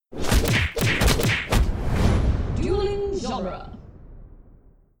genre.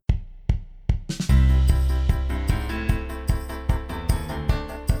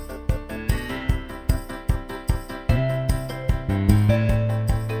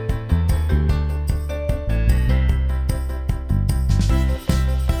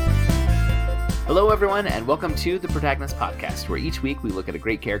 Hello, everyone, and welcome to the Protagonist Podcast, where each week we look at a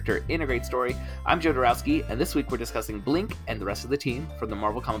great character in a great story. I'm Joe Dorowski, and this week we're discussing Blink and the rest of the team from the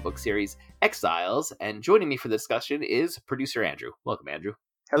Marvel comic book series Exiles. And joining me for the discussion is producer Andrew. Welcome, Andrew.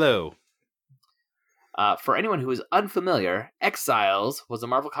 Hello. For anyone who is unfamiliar, Exiles was a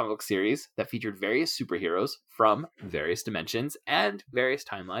Marvel comic book series that featured various superheroes from various dimensions and various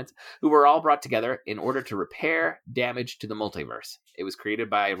timelines who were all brought together in order to repair damage to the multiverse. It was created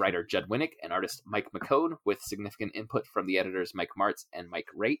by writer Judd Winnick and artist Mike McCone, with significant input from the editors Mike Martz and Mike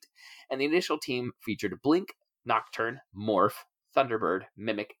Raitt. And the initial team featured Blink, Nocturne, Morph, Thunderbird,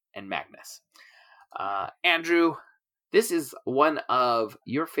 Mimic, and Magnus. Andrew, this is one of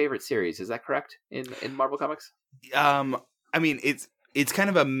your favorite series, is that correct, in Marvel Comics? I mean, it's kind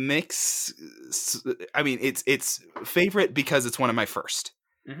of a mix. I mean, it's favorite because it's one of my first.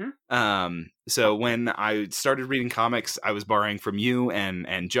 Mm-hmm. So when I started reading comics, I was borrowing from you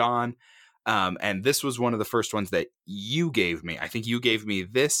and John. And this was one of the first ones that you gave me. I think you gave me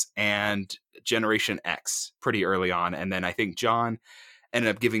this and Generation X pretty early on. And then I think John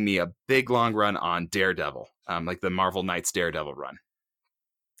ended up giving me a big long run on Daredevil, like the Marvel Knights Daredevil run,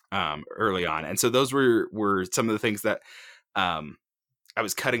 early on. And so those were some of the things that I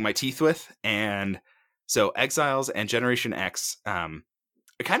was cutting my teeth with. And so Exiles and Generation X,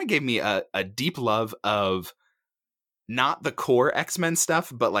 it kind of gave me a deep love of not the core X-Men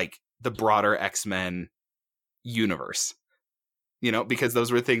stuff, but like the broader X-Men universe, because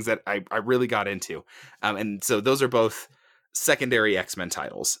those were things that I really got into. And so those are both secondary X-Men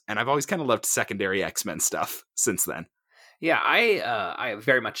titles, and I've always kind of loved secondary X-Men stuff since then. Yeah, I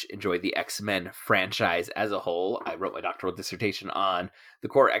very much enjoyed the X-Men franchise as a whole. I wrote my doctoral dissertation on the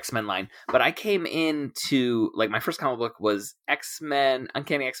core X-Men line, but I came into, my first comic book was X-Men,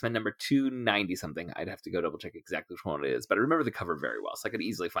 Uncanny X-Men number 290 something. I'd have to go double check exactly which one it is, but I remember the cover very well, so I could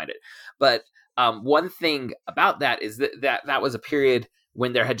easily find it. But one thing about that is that was a period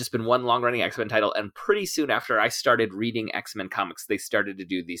when there had just been one long-running X-Men title, and pretty soon after I started reading X-Men comics, they started to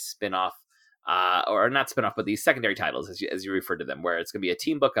do these spin-off, or not spin-off, but these secondary titles, as you refer to them, where it's going to be a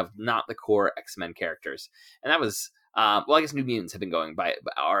team book of not the core X-Men characters. And that was, I guess New Mutants had been going by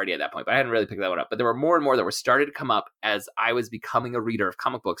already at that point, but I hadn't really picked that one up. But there were more and more that were started to come up as I was becoming a reader of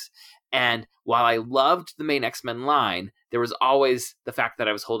comic books. And while I loved the main X-Men line, there was always the fact that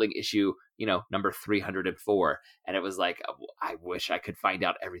I was holding issue, number 304. And it was like, I wish I could find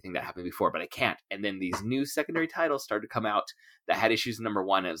out everything that happened before, but I can't. And then these new secondary titles started to come out that had issues number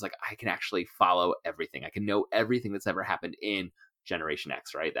 1. And it was like, I can actually follow everything. I can know everything that's ever happened in Generation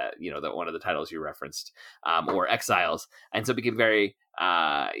X, right? That, that one of the titles you referenced, or Exiles. And so it became very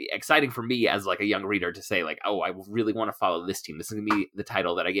exciting for me as a young reader to say I really want to follow this team. This is going to be the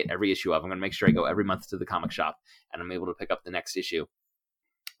title that I get every issue of. I'm going to make sure I go every month to the comic shop and I'm able to pick up the next issue.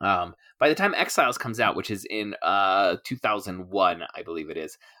 By the time Exiles comes out, which is in 2001, I believe it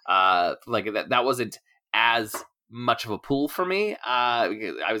is, that wasn't as much of a pool for me.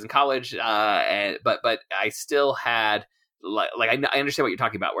 I was in college, but I still had I understand what you're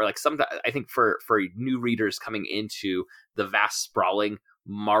talking about, where sometimes I think for new readers coming into the vast sprawling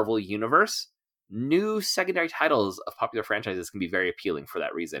Marvel universe, new secondary titles of popular franchises can be very appealing for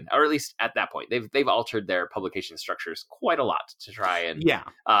that reason, or at least at that point. They've altered their publication structures quite a lot to try and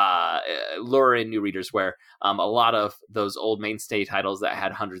lure in new readers, where a lot of those old mainstay titles that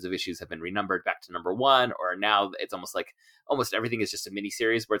had hundreds of issues have been renumbered back to number 1, or now it's almost like almost everything is just a mini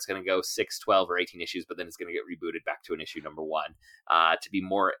series where it's going to go 6, 12, or 18 issues, but then it's going to get rebooted back to an issue number 1 to be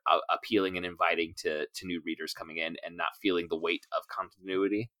more appealing and inviting to new readers coming in and not feeling the weight of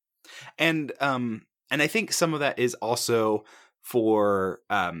continuity. And I think some of that is also for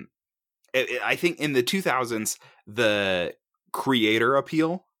I think in the 2000s the creator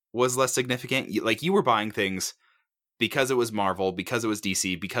appeal was less significant. You were buying things because it was Marvel, because it was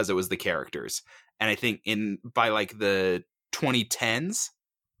DC, because it was the characters. And I think by the 2010s,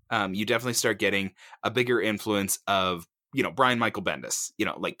 you definitely start getting a bigger influence of Brian Michael Bendis.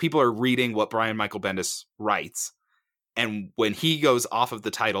 People are reading what Brian Michael Bendis writes. And when he goes off of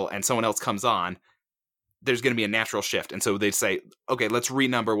the title and someone else comes on, there's going to be a natural shift. And so they say, okay, let's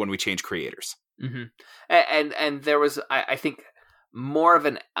renumber when we change creators. Mm-hmm. And there was, I think, more of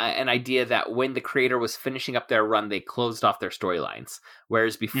an idea that when the creator was finishing up their run, they closed off their storylines.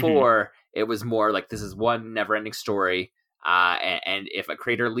 Whereas before, it was more like, this is one never-ending story. And if a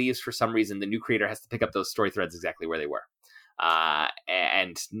creator leaves for some reason, the new creator has to pick up those story threads exactly where they were.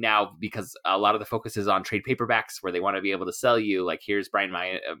 And now, because a lot of the focus is on trade paperbacks, where they want to be able to sell you, like, here's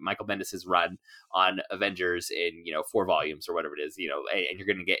Michael Bendis's run on Avengers in 4 volumes or whatever it is, and you're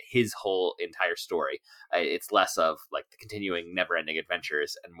going to get his whole entire story. It's less of like the continuing, never-ending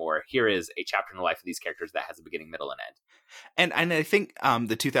adventures, and more, here is a chapter in the life of these characters that has a beginning, middle, and end. And I think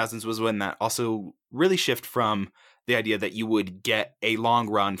the 2000s was when that also really shift from the idea that you would get a long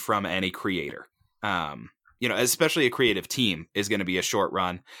run from any creator. Especially a creative team is going to be a short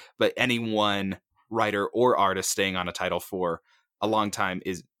run, but any one writer or artist staying on a title for a long time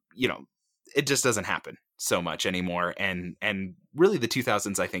is, it just doesn't happen so much anymore. And really the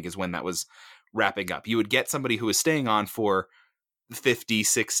 2000s, I think, is when that was wrapping up. You would get somebody who was staying on for 50,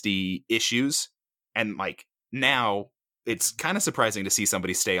 60 issues. And like now it's kind of surprising to see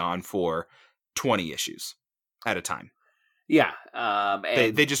somebody stay on for 20 issues at a time. Yeah.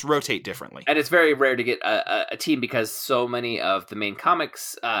 They just rotate differently. And it's very rare to get a team, because so many of the main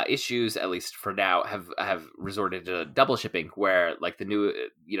comics issues, at least for now, have resorted to double shipping, where like the new,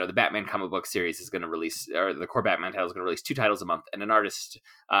 the Batman comic book series is going to release, or the core Batman title is going to release 2 titles a month. And an artist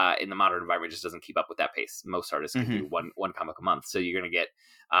in the modern environment just doesn't keep up with that pace. Most artists can do one comic a month. So you're going to get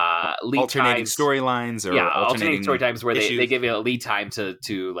lead alternating times, storylines, or alternating story times where they give you a lead time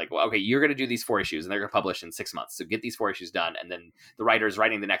to like, well, okay, you're going to do these 4 issues and they're going to publish in 6 months. So get these 4 issues done, and then the writer is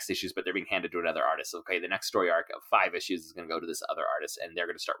writing the next issues, but they're being handed to another artist. So, okay, the next story arc of 5 issues is going to go to this other artist, and they're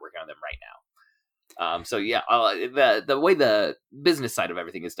going to start working on them right now. So yeah, the way the business side of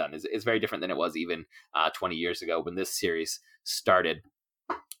everything is done is very different than it was even 20 years ago when this series started.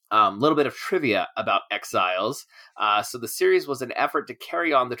 Little bit of trivia about Exiles. So the series was an effort to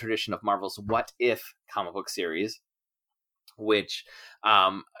carry on the tradition of Marvel's What If comic book series, which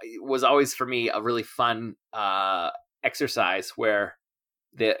was always, for me, a really fun exercise where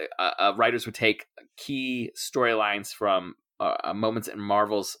the writers would take key storylines from moments in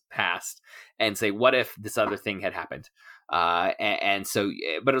Marvel's past and say, what if this other thing had happened? And so,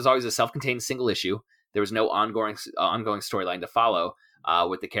 but it was always a self-contained single issue. There was no ongoing storyline to follow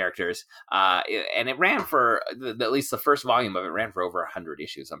with the characters. And it ran for, at least the first volume of it ran for over 100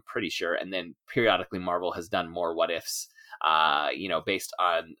 issues, I'm pretty sure. And then periodically Marvel has done more what ifs, based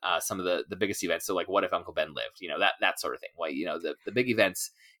on some of the biggest events. So like, what if Uncle Ben lived? That sort of thing. Well, the big events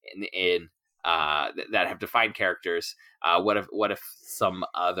in that have defined characters. What if some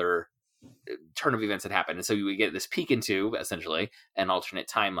other turn of events had happened? And so we get this peek into essentially an alternate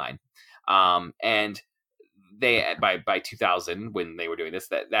timeline. And they, by 2000, when they were doing this,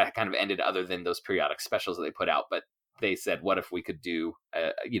 that kind of ended, other than those periodic specials that they put out. But they said, what if we could do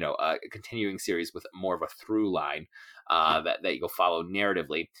a continuing series with more of a through line that you'll follow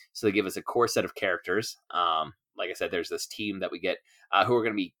narratively? So they give us a core set of characters. Like I said, there's this team that we get who are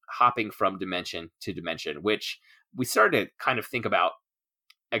going to be hopping from dimension to dimension, which we started to kind of think about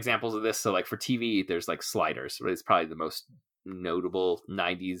examples of this. So like for TV, there's like Sliders, but it's probably the most notable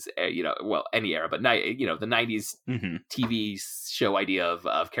 90s, any era, but the 90s TV show idea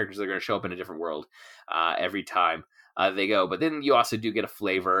of characters that are going to show up in a different world every time they go. But then you also do get a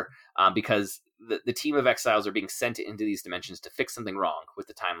flavor because the team of Exiles are being sent into these dimensions to fix something wrong with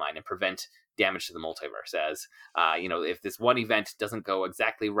the timeline and prevent damage to the multiverse. As if this one event doesn't go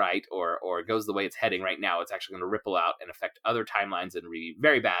exactly right or goes the way it's heading right now, it's actually going to ripple out and affect other timelines and be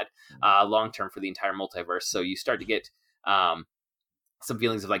very bad long term for the entire multiverse. So you start to get some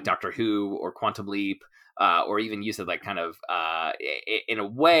feelings of like Doctor Who or Quantum Leap, or even you said like kind of in a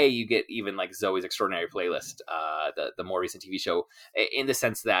way you get even like Zoe's Extraordinary Playlist, the more recent TV show, in the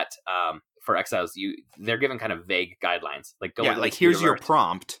sense that for Exiles they're given kind of vague guidelines, like go like here's your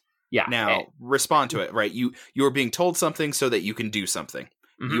prompt. Yeah. Now respond to it, right? You're being told something so that you can do something.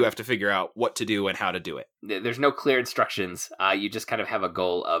 Mm-hmm. You have to figure out what to do and how to do it. There's no clear instructions. You just kind of have a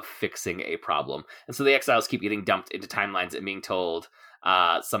goal of fixing a problem. And so the Exiles keep getting dumped into timelines and being told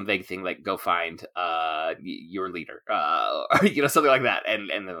some vague thing like, go find your leader, or something like that. And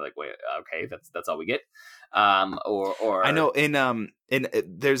they're like, wait, okay, that's all we get. Or I know in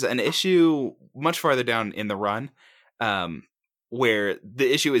there's an issue much farther down in the run where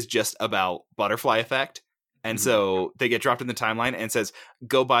the issue is just about butterfly effect. And so they get dropped in the timeline and it says,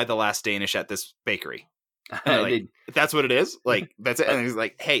 go buy the last Danish at this bakery. And like, that's what it is. Like, that's it. And he's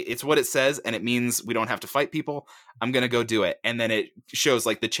like, hey, it's what it says. And it means we don't have to fight people. I'm going to go do it. And then it shows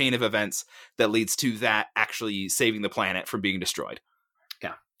like the chain of events that leads to that actually saving the planet from being destroyed.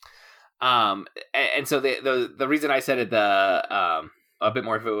 Yeah. And so the reason I said it, a bit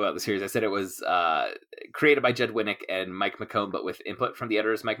more info about the series. I said it was created by Judd Winnick and Mike McComb, but with input from the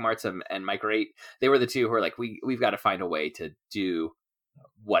editors Mike Martz and Mike Raitt. They were the two who were like, we've got to find a way to do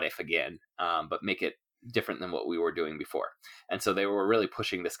What If again, but make it different than what we were doing before. And so they were really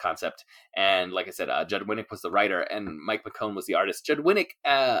pushing this concept. And like I said, Judd Winnick was the writer and Mike McComb was the artist. Judd Winnick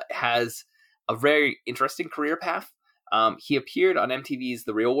has a very interesting career path. He appeared on MTV's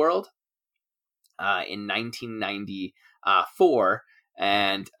The Real World in 1994,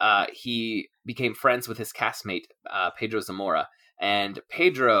 and he became friends with his castmate, Pedro Zamora. And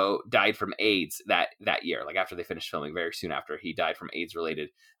Pedro died from AIDS that year, like after they finished filming, very soon after. He died from AIDS-related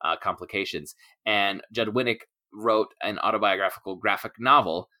complications. And Judd Winnick wrote an autobiographical graphic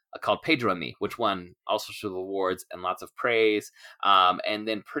novel called Pedro and Me, which won all sorts of awards and lots of praise. And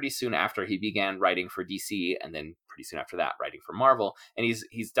then pretty soon after, he began writing for DC, and then pretty soon after that, writing for Marvel. And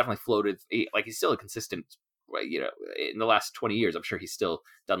he's definitely floated, he's still a consistent, in the last 20 years, I'm sure he's still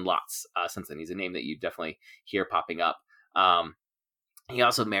done lots since then. He's a name that you definitely hear popping up. He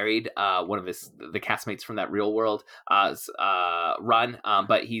also married one of the castmates from that Real World run,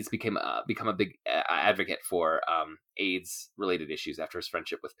 but he's become a big advocate for AIDS related issues after his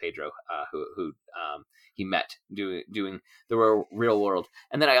friendship with Pedro, who he met doing the Real World.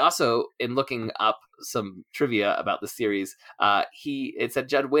 And then I also, in looking up some trivia about the series, it said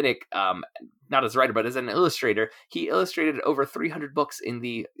Judd Winnick, not as a writer but as an illustrator, he illustrated over 300 books in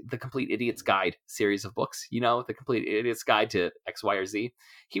the Complete Idiot's Guide series of books. The Complete Idiot's Guide to X, Y, or Z.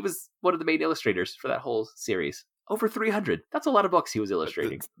 He was one of the main illustrators for that whole series. Over 300. That's a lot of books he was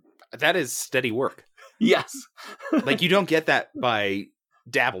illustrating. That is steady work. Yes. Like, you don't get that by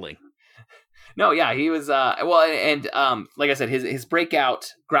dabbling. No, yeah, he was, like I said, his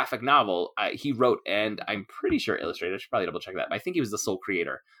breakout graphic novel, he wrote, and I'm pretty sure illustrated. I should probably double check that, but I think he was the sole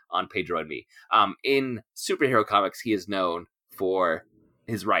creator on Pedro and Me. In superhero comics, he is known for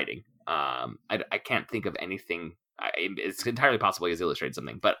his writing. I can't think of anything. It's entirely possible he has illustrated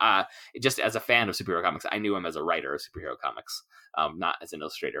something, but just as a fan of superhero comics, I knew him as a writer of superhero comics, not as an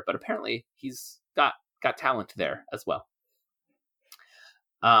illustrator, but apparently he's got talent there as well.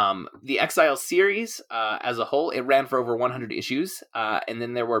 The Exiles series, as a whole, it ran for over 100 issues, and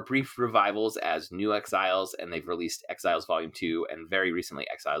then there were brief revivals as New Exiles, and they've released Exiles Volume 2, and very recently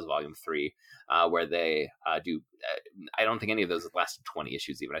Exiles Volume 3, where they do, I don't think any of those lasted 20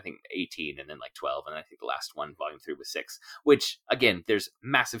 issues even, I think 18, and then like 12, and I think the last one, Volume 3, was 6, which, again, there's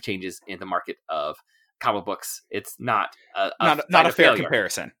massive changes in the market of comic books. It's not a fair failure.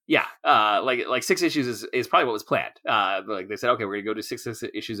 Comparison. Yeah, like 6 issues is probably what was planned. Like they said, okay, we're gonna go do 6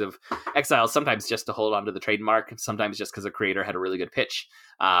 issues of Exiles. Sometimes just to hold on to the trademark. Sometimes just because a creator had a really good pitch,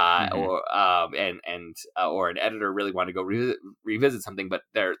 or an editor really wanted to go revisit something. But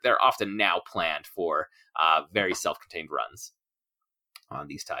they're often now planned for very self-contained runs on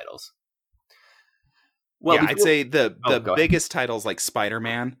these titles. Well, yeah, I'd say the biggest titles like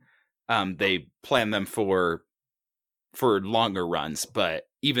Spider-Man. They plan them for longer runs, but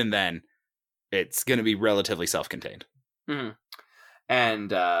even then, it's going to be relatively self-contained. Mm-hmm.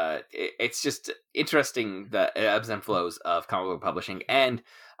 And it's just interesting the ebbs and flows of comic book publishing. And,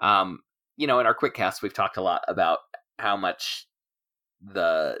 in our quick cast, we've talked a lot about how much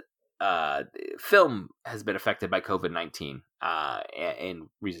the film has been affected by COVID-19 in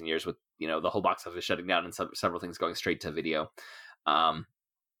recent years with, the whole box office shutting down and several things going straight to video.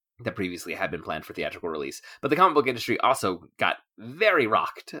 That previously had been planned for theatrical release. But the comic book industry also got very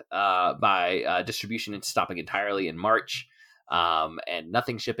rocked by distribution stopping entirely in March, and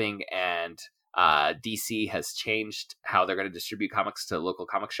nothing shipping, and DC has changed how they're going to distribute comics to local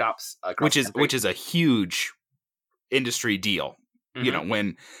comic shops, which is a huge industry deal.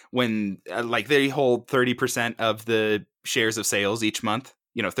 Mm-hmm. When like they hold 30% of the shares of sales each month.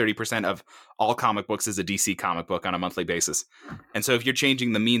 30% of all comic books is a DC comic book on a monthly basis. And so if you're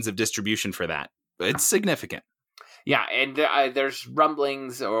changing the means of distribution for that, it's significant. Yeah, and there's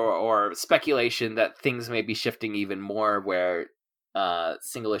rumblings or speculation that things may be shifting even more, where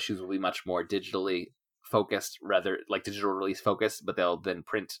single issues will be much more digitally focused, rather like digital release focused, but they'll then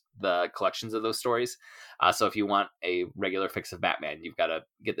print the collections of those stories. So if you want a regular fix of Batman, you've got to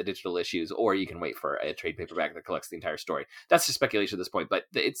get the digital issues, or you can wait for a trade paperback that collects the entire story. That's just speculation at this point, but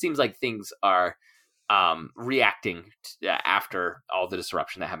it seems like things are reacting after all the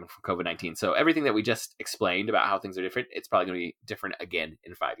disruption that happened from COVID-19. So everything that we just explained about how things are different, it's probably going to be different again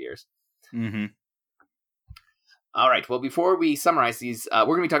in 5 years. Mm-hmm. All right. Well, before we summarize these, we're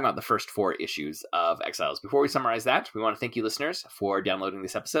going to be talking about the first 4 issues of Exiles. Before we summarize that, we want to thank you, listeners, for downloading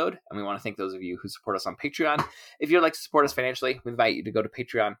this episode. And we want to thank those of you who support us on Patreon. If you'd like to support us financially, we invite you to go to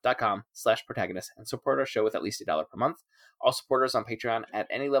patreon.com/protagonist and support our show with at least $1 per month. All supporters on Patreon at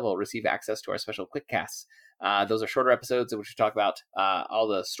any level receive access to our special quick casts. Those are shorter episodes in which we talk about all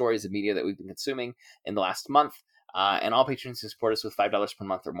the stories and media that we've been consuming in the last month. And all patrons who support us with $5 per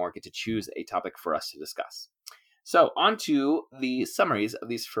month or more get to choose a topic for us to discuss. So, on to the summaries of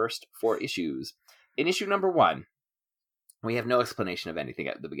these first 4 issues. In issue number 1, we have no explanation of anything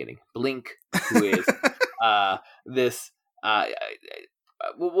at the beginning. Blink, who is this...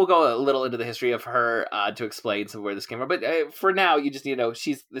 we'll go a little into the history of her to explain some of where this came from. But for now, you just need to know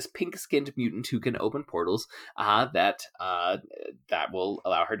she's this pink-skinned mutant who can open portals that will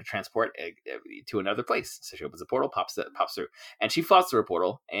allow her to transport to another place. So she opens a portal, pops through, and she flies through a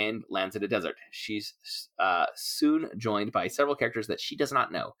portal and lands in a desert. She's soon joined by several characters that she does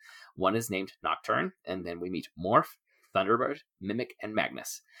not know. One is named Nocturne, and then we meet Morph, Thunderbird, Mimic, and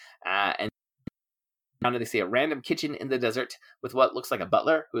Magnus. And now they see a random kitchen in the desert with what looks like a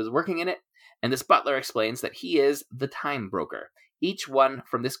butler who is working in it. And this butler explains that he is the time broker. Each one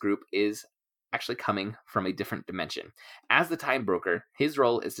from this group is actually coming from a different dimension. As the time broker, his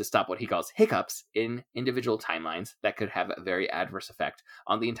role is to stop what he calls hiccups in individual timelines that could have a very adverse effect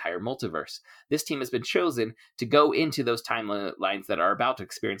on the entire multiverse. This team has been chosen to go into those timelines that are about to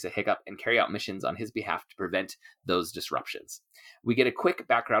experience a hiccup and carry out missions on his behalf to prevent those disruptions. We get a quick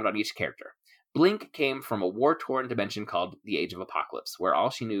background on each character. Blink came from a war-torn dimension called the Age of Apocalypse, where all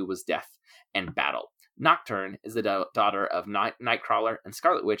she knew was death and battle. Nocturne is the daughter of Nightcrawler and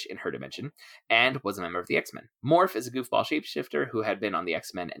Scarlet Witch in her dimension, and was a member of the X-Men. Morph is a goofball shapeshifter who had been on the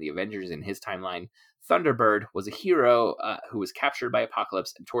X-Men and the Avengers in his timeline. Thunderbird was a hero who was captured by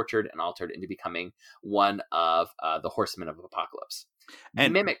Apocalypse and tortured and altered into becoming one of the Horsemen of Apocalypse.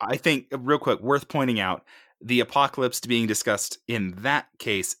 And Mimic, I think, real quick, worth pointing out, the Apocalypse being discussed in that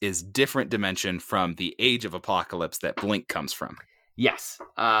case is different dimension from the Age of Apocalypse that Blink comes from. Yes.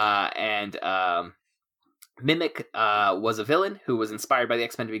 And Mimic was a villain who was inspired by the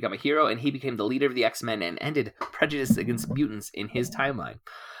X-Men to become a hero, and he became the leader of the X-Men and ended prejudice against mutants in his timeline.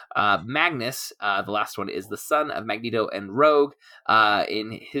 Magnus, the last one, is the son of Magneto and Rogue.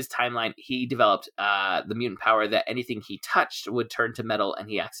 In his timeline, he developed the mutant power that anything he touched would turn to metal,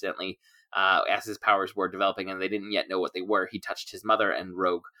 and he accidentally, as his powers were developing and they didn't yet know what they were, he touched his mother, and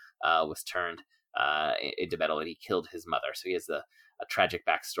Rogue was turned into metal, and he killed his mother. So he has a tragic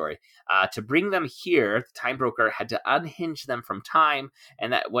backstory. To bring them here, the Time Broker had to unhinge them from time,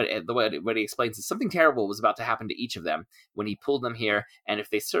 and that what he explains is something terrible was about to happen to each of them when he pulled them here, and if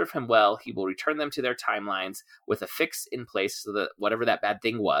they serve him well, he will return them to their timelines with a fix in place so that whatever that bad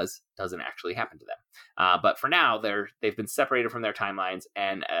thing was doesn't actually happen to them. But for now, they've been separated from their timelines,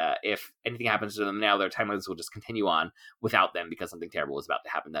 and if anything happens to them now, their timelines will just continue on without them because something terrible is about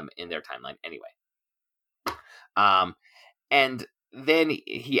to happen to them in their timeline anyway. And then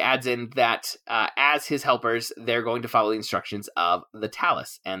he adds in that as his helpers, they're going to follow the instructions of the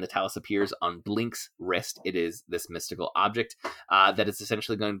Talus. And the Talus appears on Blink's wrist. It is this mystical object that is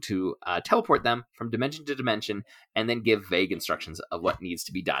essentially going to teleport them from dimension to dimension and then give vague instructions of what needs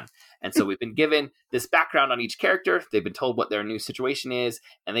to be done. And so we've been given this background on each character. They've been told what their new situation is,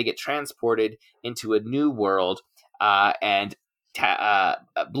 and they get transported into a new world. And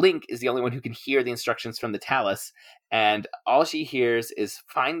Blink is the only one who can hear the instructions from the Talus, and all she hears is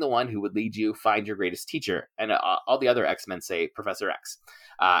find the one who would lead you, find your greatest teacher. And all the other X-Men say Professor X,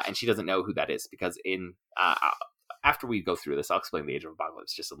 and she doesn't know who that is because after we go through this, I'll explain the Age of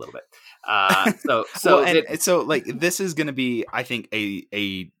Apocalypse just a little bit. So this is going to be, I think,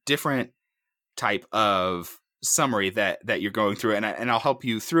 a different type of summary that you're going through, and I'll help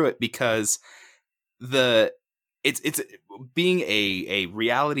you through it because it's being a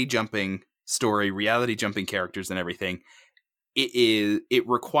reality jumping story, reality jumping characters and everything. It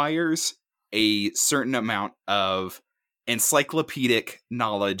requires a certain amount of encyclopedic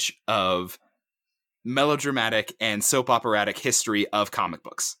knowledge of melodramatic and soap operatic history of comic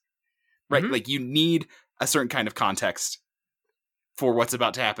books, right? Mm-hmm. Like you need a certain kind of context for what's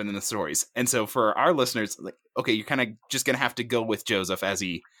about to happen in the stories. And so for our listeners, like, okay, you're kind of just going to have to go with Joseph as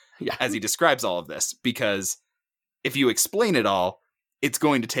he describes all of this, because if you explain it all, it's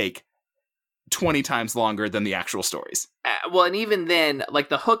going to take 20 times longer than the actual stories. Well, and even then, like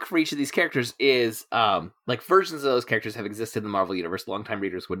the hook for each of these characters is like versions of those characters have existed in the Marvel Universe. Longtime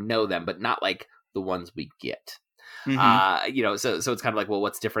readers would know them, but not like the ones we get. So it's kind of like, well,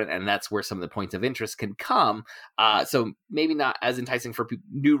 what's different? And that's where some of the points of interest can come. So maybe not as enticing for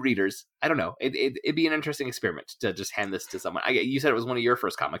new readers. I don't know. It'd be an interesting experiment to just hand this to someone. You said it was one of your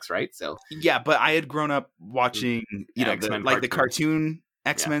first comics, right? So yeah, but I had grown up watching, the cartoon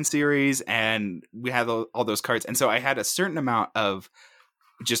X-Men series, and we had all those cards. And so I had a certain amount of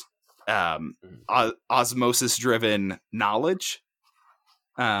just osmosis driven knowledge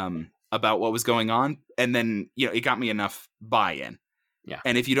about what was going on. And then, it got me enough buy-in. Yeah.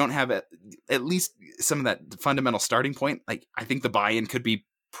 And if you don't have at least some of that fundamental starting point, like, I think the buy-in could be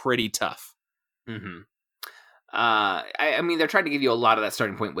pretty tough. Mm-hmm. I mean, they're trying to give you a lot of that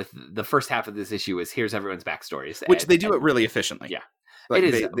starting point with the first half of this issue is here's everyone's backstories. Which they do it really efficiently. Yeah. Like,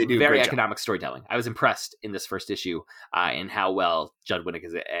 it is they do very economic storytelling. I was impressed in this first issue in how well Judd Winnick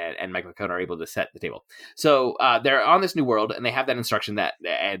and Mike McKone are able to set the table. So they're on this new world, and they have that instruction that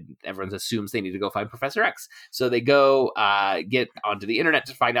and everyone assumes they need to go find Professor X. So they go get onto the internet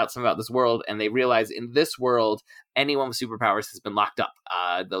to find out something about this world, and they realize in this world, anyone with superpowers has been locked up.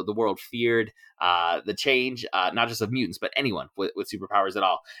 The world feared the change, not just of mutants, but anyone with superpowers at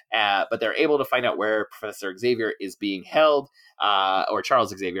all. But they're able to find out where Professor Xavier is being held, or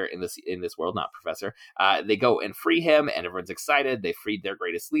Charles Xavier in this world, not Professor. They go and free him, and everyone's excited. They freed their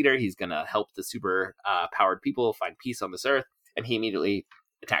greatest leader. He's going to help the super powered people find peace on this earth. And he immediately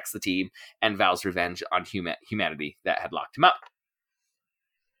attacks the team and vows revenge on humanity that had locked him up.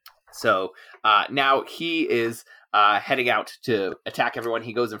 So now he is heading out to attack everyone.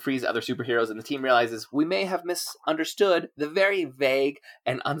 He goes and frees other superheroes, and the team realizes we may have misunderstood the very vague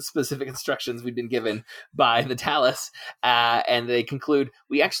and unspecific instructions we've been given by the Talus. And they conclude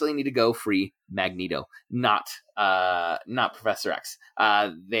we actually need to go free Magneto, not Professor X.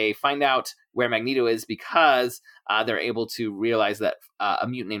 They find out where Magneto is because they're able to realize that a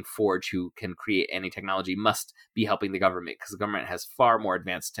mutant named Forge, who can create any technology, must be helping the government because the government has far more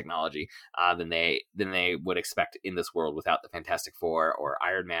advanced technology than they would expect in this world without the Fantastic Four or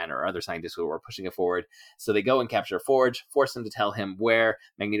Iron Man or other scientists who are pushing it forward. So they go and capture Forge, force him to tell him where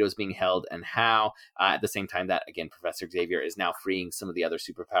Magneto is being held and how. At the same time that, again, Professor Xavier is now freeing some of the other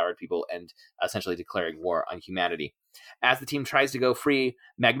superpowered people and essentially declaring war on humanity. As the team tries to go free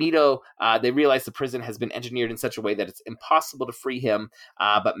Magneto, they realize the prison has been engineered in such a way that it's impossible to free him.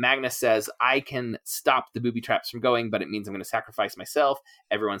 But Magnus says, I can stop the booby traps from going, but it means I'm going to sacrifice myself.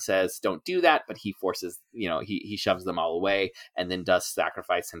 Everyone says, don't do that. But he forces, he shoves them all away and then does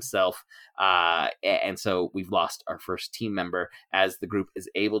sacrifice himself. And so we've lost our first team member as the group is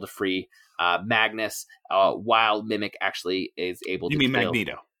able to free Magnus, while Mimic actually is able to kill. You mean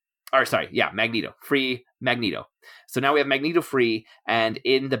Magneto? Or sorry, yeah, Magneto. Free Magneto. So now we have Magneto free, and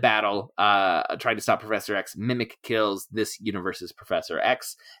in the battle, trying to stop Professor X, Mimic kills this universe's Professor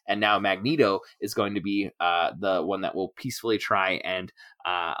X, and now Magneto is going to be the one that will peacefully try and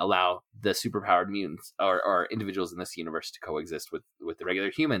allow the superpowered mutants or individuals in this universe to coexist with the regular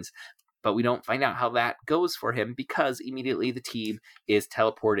humans. But we don't find out how that goes for him because immediately the team is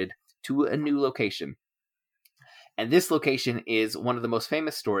teleported to a new location. And this location is one of the most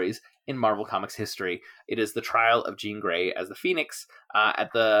famous stories in Marvel Comics history. It is the trial of Jean Grey as the Phoenix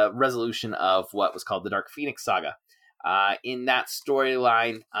at the resolution of what was called the Dark Phoenix Saga. In that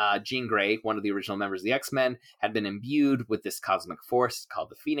storyline, Jean Grey, one of the original members of the X-Men, had been imbued with this cosmic force called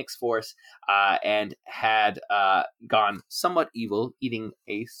the Phoenix Force, and had gone somewhat evil, eating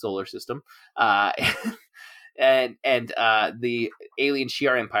a solar system. And the alien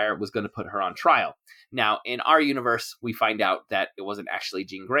Shi'ar Empire was going to put her on trial. Now, in our universe, we find out that it wasn't actually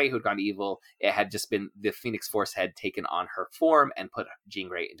Jean Grey who'd gone evil. It had just been the Phoenix Force had taken on her form and put Jean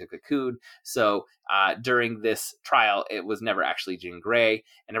Grey into a cocoon. So during this trial, it was never actually Jean Grey,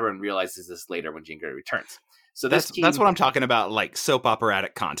 and everyone realizes this later when Jean Grey returns. So that's what I'm talking about, like soap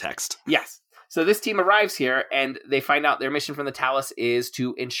operatic context. Yes. So this team arrives here, and they find out their mission from the Talus is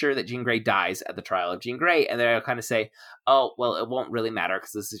to ensure that Jean Grey dies at the trial of Jean Grey, and they'll kind of say, oh, well, it won't really matter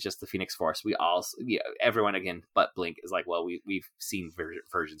because this is just the Phoenix Force. Everyone, again, but Blink is like, well, we've seen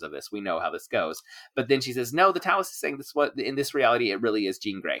versions of this. We know how this goes. But then she says, no, the Talus is saying this. What in this reality, it really is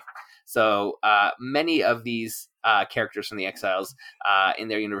Jean Grey. So many of these characters from the Exiles in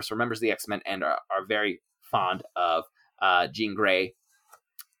their universe were members of the X-Men and are very fond of Jean Grey.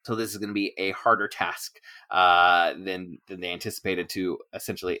 So this is going to be a harder task than they anticipated to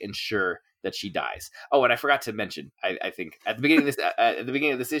essentially ensure that she dies. Oh, and I forgot to mention, I think at the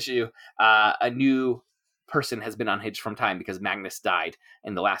beginning of this issue, a new person has been unhinged from time because Magnus died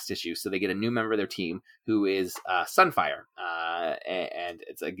in the last issue. So they get a new member of their team who is Sunfire, and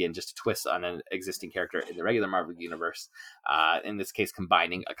it's again just a twist on an existing character in the regular Marvel universe. In this case,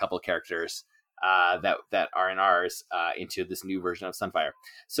 combining a couple of characters that R&Rs into this new version of Sunfire.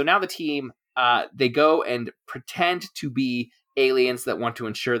 So now the team, they go and pretend to be aliens that want to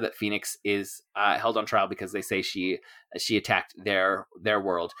ensure that Phoenix is held on trial because they say she attacked their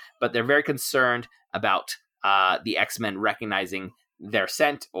world. But they're very concerned about the X-Men recognizing their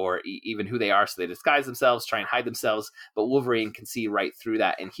scent or even who they are, so they disguise themselves, try and hide themselves. But Wolverine can see right through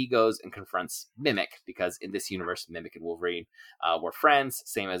that, and he goes and confronts Mimic, because in this universe, Mimic and Wolverine were friends,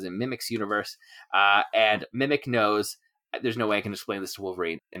 same as in Mimic's universe. And Mimic knows there's no way I can explain this to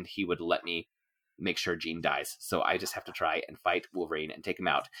Wolverine, and he would let me make sure Jean dies. So I just have to try and fight Wolverine and take him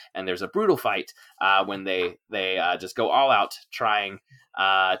out. And there's a brutal fight when they just go all out trying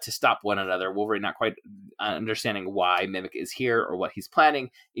to stop one another. Wolverine not quite understanding why Mimic is here or what he's planning.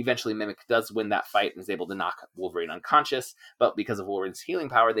 Eventually Mimic does win that fight and is able to knock Wolverine unconscious, but because of Wolverine's healing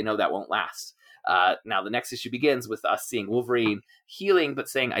power, they know that won't last. Now the next issue begins with us seeing Wolverine healing, but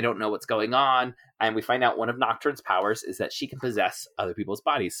saying, I don't know what's going on. And we find out one of Nocturne's powers is that she can possess other people's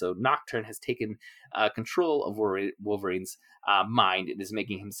bodies. So Nocturne has taken control of Wolverine's mind and is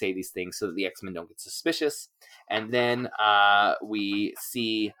making him say these things so that the X-Men don't get suspicious. And then we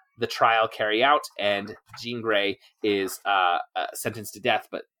see the trial carry out, and Jean Grey is sentenced to death,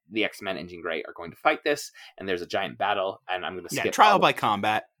 but the X-Men and Jean Grey are going to fight this, and there's a giant battle, and I'm going to skip trial by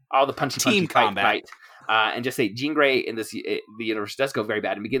combat. All the punchy team combat. fight. And just say Jean Grey in the universe does go very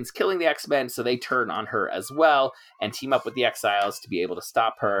bad and begins killing the X-Men, so they turn on her as well and team up with the Exiles to be able to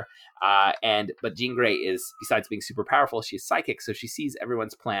stop her. But Jean Grey is, besides being super powerful, she's psychic, so she sees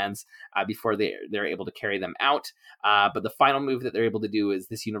everyone's plans before they're able to carry them out. But the final move that they're able to do is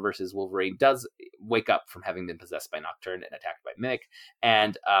this universe's Wolverine does wake up from having been possessed by Nocturne and attacked by Mimic,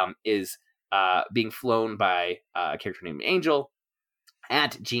 and is being flown by a character named Angel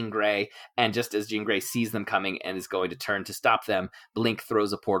at Jean Grey, and just as Jean Grey sees them coming and is going to turn to stop them, Blink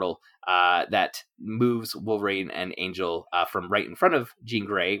throws a portal that moves Wolverine and Angel from right in front of Jean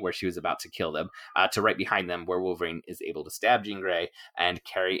Grey, where she was about to kill them, to right behind them, where Wolverine is able to stab Jean Grey and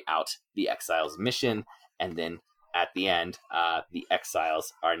carry out the Exiles' mission. And then at the end, the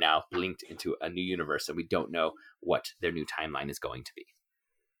Exiles are now linked into a new universe, and we don't know what their new timeline is going to be.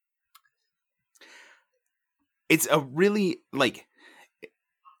 It's a really,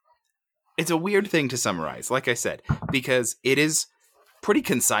 it's a weird thing to summarize, like I said, because it is pretty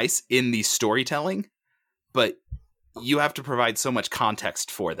concise in the storytelling, but you have to provide so much context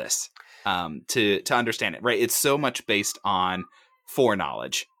for this to understand it, right? It's so much based on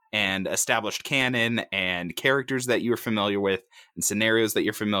foreknowledge and established canon and characters that you're familiar with and scenarios that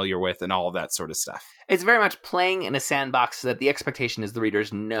you're familiar with and all of that sort of stuff. It's very much playing in a sandbox so that the expectation is the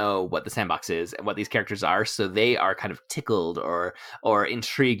readers know what the sandbox is and what these characters are, so they are kind of tickled or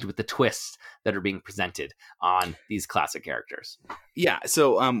intrigued with the twists that are being presented on these classic characters. Yeah,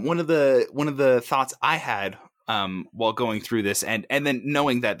 so one of the thoughts I had while going through this, and then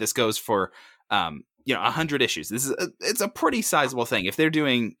knowing that this goes for 100 issues. It's a pretty sizable thing. If they're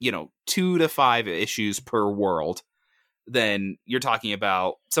doing 2 to 5 issues per world, then you're talking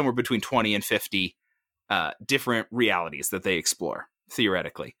about somewhere between 20 and 50 different realities that they explore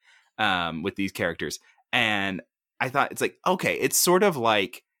theoretically with these characters. And I thought it's like, okay, it's sort of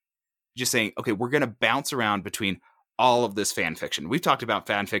like just saying, okay, we're going to bounce around between all of this fan fiction. We've talked about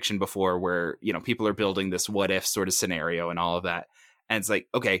fan fiction before where, people are building this what if sort of scenario and all of that. And it's like,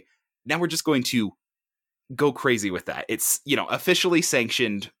 okay, now we're just going to go crazy with that. It's, officially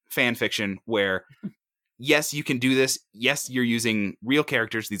sanctioned fan fiction where, yes, you can do this. Yes, you're using real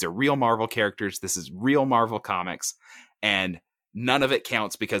characters. These are real Marvel characters. This is real Marvel comics. And none of it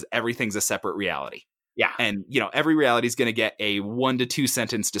counts because everything's a separate reality. Yeah. And, every reality is going to get a 1 to 2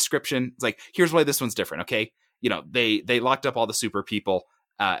 sentence description. It's like, here's why this one's different. Okay. They locked up all the super people.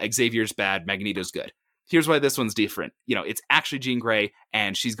 Xavier's bad. Magneto's good. Here's why this one's different. It's actually Jean Grey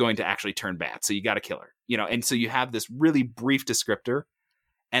and she's going to actually turn bad. So you got to kill her, and so you have this really brief descriptor.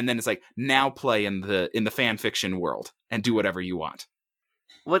 And then it's like, now play in the fan fiction world and do whatever you want.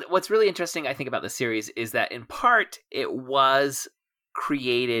 What's really interesting, I think, about this series is that in part it was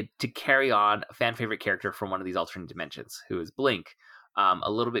created to carry on a fan favorite character from one of these alternate dimensions, who is Blink.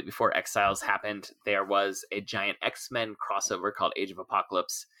 A little bit before Exiles happened, there was a giant X-Men crossover called Age of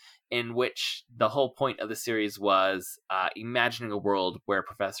Apocalypse, in which the whole point of the series was imagining a world where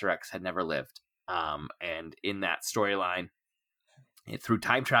Professor X had never lived. And in that storyline, through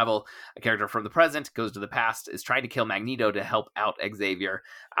time travel, a character from the present goes to the past, is trying to kill Magneto to help out Xavier,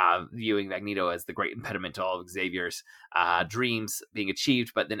 viewing Magneto as the great impediment to all of Xavier's dreams being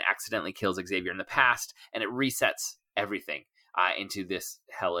achieved, but then accidentally kills Xavier in the past, and it resets everything. into this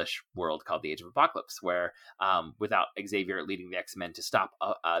hellish world called the Age of Apocalypse, where without Xavier leading the X-Men to stop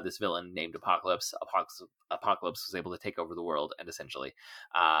this villain named Apocalypse was able to take over the world and essentially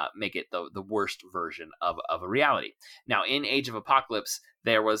make it the worst version of a reality. Now, in Age of Apocalypse,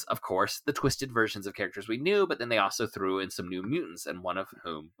 there was, of course, the twisted versions of characters we knew, but then they also threw in some new mutants, and one of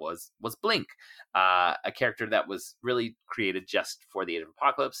whom was Blink, a character that was really created just for the Age of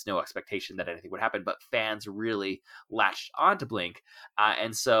Apocalypse, no expectation that anything would happen, but fans really latched onto Blink,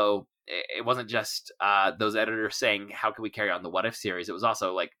 and so it wasn't just those editors saying, how can we carry on the What If series? It was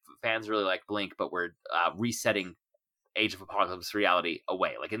also like fans really like Blink, but we're resetting Age of Apocalypse reality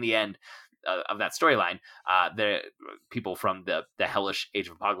away. Like in the end of that storyline, the people from the hellish Age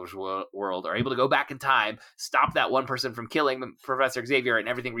of Apocalypse world are able to go back in time, stop that one person from killing Professor Xavier, and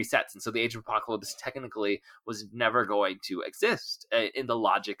everything resets. And so the Age of Apocalypse technically was never going to exist in the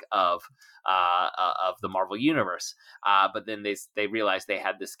logic of the Marvel universe. But then they realized they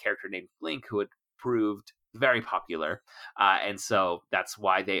had this character named Blink who had proved very popular, and so that's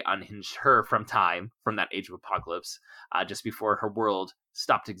why they unhinged her from time, from that Age of Apocalypse, just before her world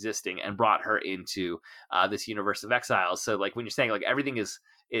stopped existing, and brought her into this universe of Exiles. So like when you're saying like everything is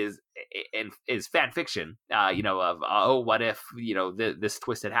fan fiction, of what if this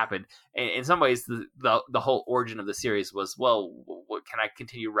twist had happened, in some ways the whole origin of the series was, well, can I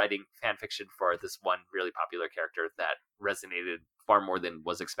continue writing fan fiction for this one really popular character that resonated far more than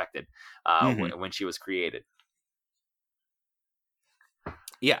was expected when she was created.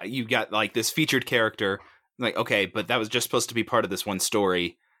 Yeah, you got like this featured character, like, okay, but that was just supposed to be part of this one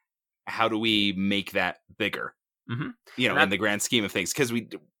story. How do we make that bigger? Mm-hmm. In the grand scheme of things, because we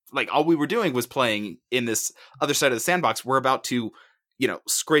all we were doing was playing in this other side of the sandbox. We're about to,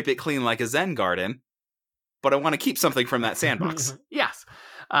 scrape it clean like a Zen garden, but I want to keep something from that sandbox. Yes.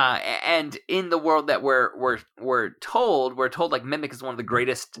 And in the world that we're told like Mimic is one of the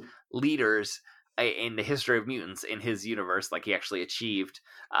greatest leaders in the history of mutants in his universe. Like he actually achieved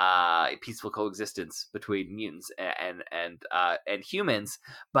peaceful coexistence between mutants and humans.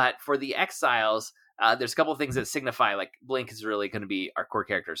 But for the Exiles, there's a couple of things that signify like Blink is really going to be our core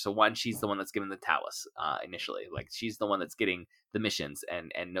character. So one, she's the one that's given the Talus initially. Like she's the one that's getting the missions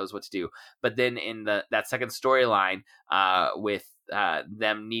and knows what to do. But then in that second storyline, with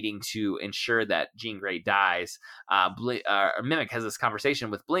them needing to ensure that Jean Grey dies, Mimic has this conversation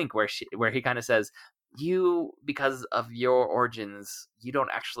with Blink where he kind of says, you, because of your origins, you don't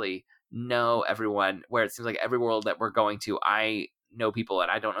actually know everyone, where it seems like every world that we're going to, I know people,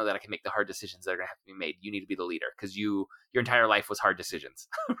 and I don't know that I can make the hard decisions that are going to have to be made. You need to be the leader, because your entire life was hard decisions,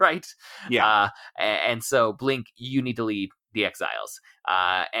 right? Yeah. And so Blink, you need to lead the Exiles.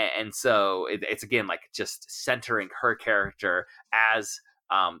 And so it's again like just centering her character as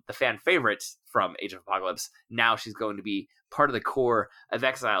the fan favorite from Age of Apocalypse. Now she's going to be part of the core of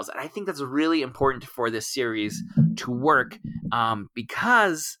Exiles, and I think that's really important for this series to work,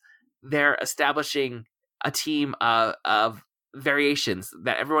 because they're establishing a team of variations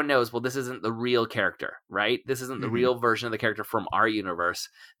that everyone knows, well, this isn't the real character, right? This isn't the real version of the character from our universe.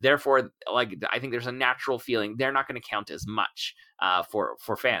 Therefore, like, I think there's a natural feeling they're not going to count as much for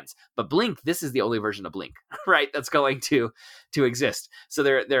fans. But Blink, this is the only version of Blink, right? That's going to exist. So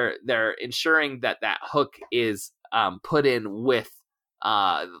they're ensuring that hook is put in with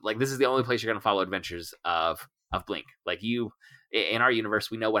this is the only place you're going to follow adventures of Blink. Like in our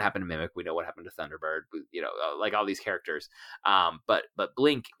universe, we know what happened to Mimic, we know what happened to Thunderbird, like all these characters. But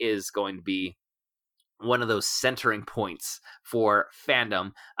Blink is going to be one of those centering points for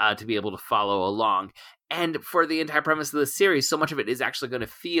fandom to be able to follow along. And for the entire premise of the series, so much of it is actually going to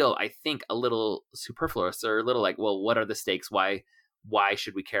feel, I think, a little superfluous, or a little like, well, what are the stakes? Why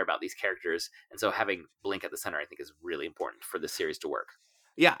should we care about these characters? And so having Blink at the center, I think, is really important for the series to work.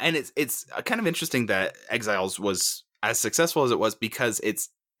 Yeah, and it's kind of interesting that Exiles was as successful as it was, because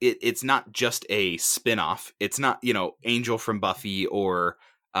it's not just a spin-off. It's not, Angel from Buffy or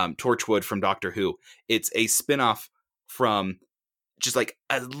Torchwood from Doctor Who. It's a spin-off from just like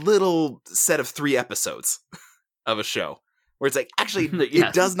a little set of 3 episodes of a show, where it's like, actually, yes.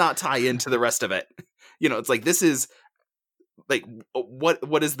 It does not tie into the rest of it. It's like, this is like,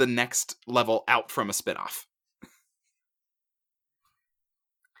 what is the next level out from a spin-off?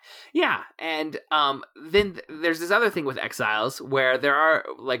 Yeah, and then there's this other thing with Exiles where there are,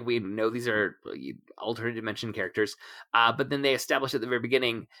 like, we know these are alternate dimension characters, but then they establish at the very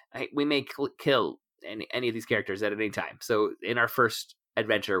beginning, we may kill any of these characters at any time. So in our first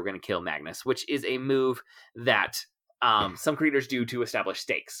adventure, we're going to kill Magnus, which is a move that some creators do to establish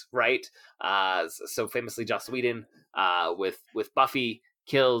stakes, right? So famously, Joss Whedon with Buffy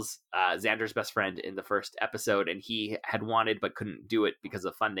kills Xander's best friend in the first episode, and he had wanted but couldn't do it because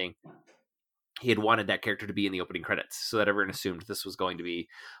of funding. He had wanted that character to be in the opening credits so that everyone assumed this was going to be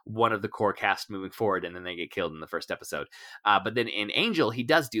one of the core cast moving forward, and then they get killed in the first episode. But then in Angel, he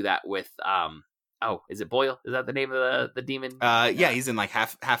does do that with is it Boyle? Is that the name of the demon? Yeah, he's in like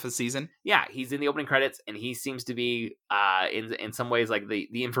half a season. Yeah, he's in the opening credits, and he seems to be in some ways like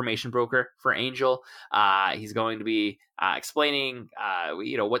the information broker for Angel. He's going to be explaining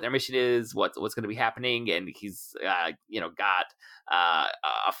what their mission is, what's going to be happening, and he's got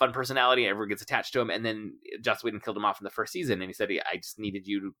a fun personality. Everyone gets attached to him, and then Joss Whedon killed him off in the first season, and he said, "I just needed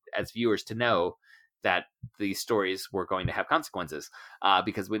you as viewers to know that these stories were going to have consequences,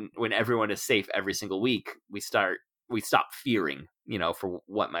 because when everyone is safe every single week, we stop fearing, for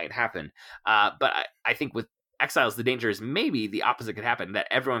what might happen." But I think with Exiles, the danger is maybe the opposite could happen, that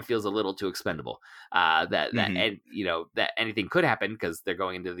everyone feels a little too expendable, that anything could happen because they're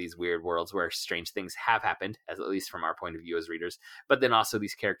going into these weird worlds where strange things have happened, at least from our point of view as readers. But then also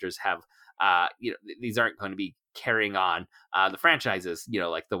these characters have, these aren't going to be carrying on the franchises,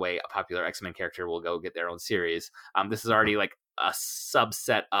 like the way a popular X-Men character will go get their own series. This is already like a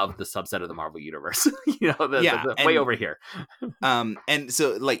subset of the Marvel universe, the way over here. And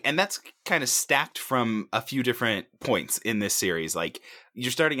so and that's kind of stacked from a few different points in this series. Like,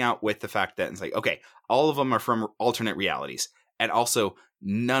 you're starting out with the fact that it's like, okay, all of them are from alternate realities, and also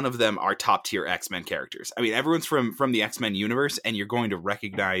none of them are top tier X-Men characters. I mean, everyone's from the X-Men universe, and you're going to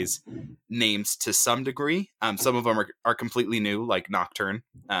recognize names to some degree. Some of them are completely new, like Nocturne.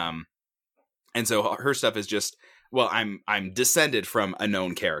 And so her stuff is just, well, I'm descended from a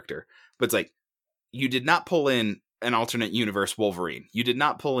known character. But it's like, you did not pull in an alternate universe Wolverine. You did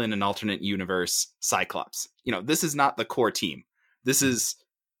not pull in an alternate universe Cyclops. This is not the core team. This is,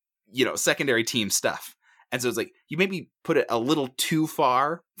 secondary team stuff. And so it's like, you maybe put it a little too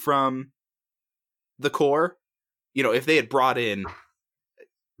far from the core. If they had brought in,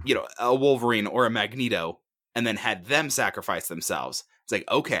 a Wolverine or a Magneto and then had them sacrifice themselves, it's like,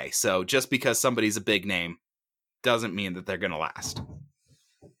 okay, so just because somebody's a big name doesn't mean that they're going to last.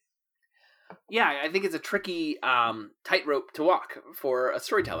 Yeah, I think it's a tricky tightrope to walk for a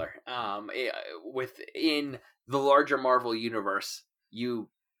storyteller. Within the larger Marvel universe,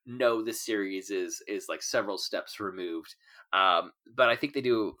 this series is like several steps removed. But I think they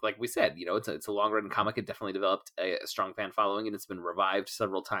do, like we said, it's a long run comic. It definitely developed a strong fan following, and it's been revived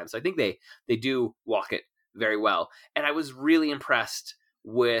several times. So I think they do walk it very well. And I was really impressed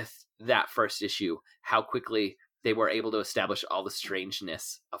with that first issue, how quickly they were able to establish all the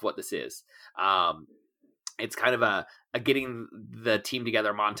strangeness of what this is. It's kind of a getting the team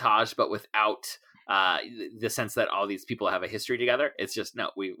together montage, but without the sense that all these people have a history together. It's just, no,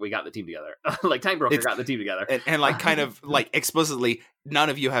 we got the team together. Like Time Broker got the team together. And like kind of like explicitly, none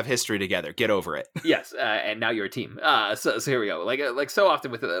of you have history together. Get over it. Yes, and now you're a team. So here we go. Like so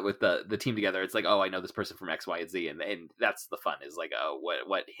often with the team together, it's like, oh, I know this person from X, Y, and Z, and that's the fun, is like, oh,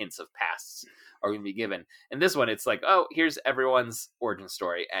 what hints of pasts are going to be given. And this one, it's like, oh, here's everyone's origin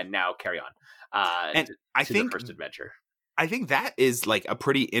story, and now carry on. I think the first adventure. I think that is like a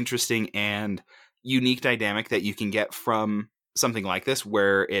pretty interesting and unique dynamic that you can get from something like this,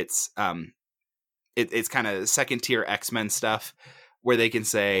 where it's kind of second tier X-Men stuff, where they can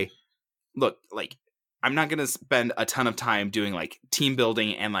say, look, like, I'm not going to spend a ton of time doing like team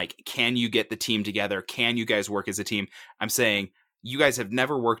building and like, can you get the team together? Can you guys work as a team? I'm saying you guys have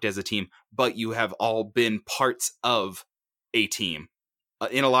never worked as a team, but you have all been parts of a team.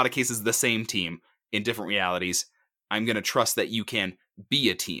 In a lot of cases, the same team in different realities. I'm going to trust that you can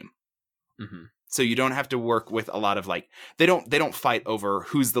be a team. Mm-hmm. So you don't have to work with a lot of like, they don't fight over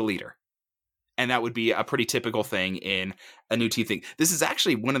who's the leader. And that would be a pretty typical thing in a new team thing. This is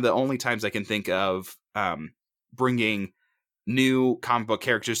actually one of the only times I can think of bringing new comic book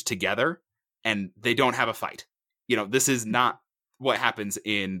characters together and they don't have a fight. This is not what happens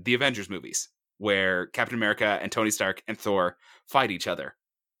in the Avengers movies, where Captain America and Tony Stark and Thor fight each other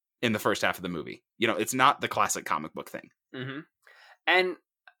in the first half of the movie. It's not the classic comic book thing. Mm-hmm. And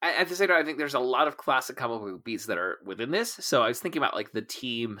at the same time, I think there's a lot of classic comic book beats that are within this. So I was thinking about like the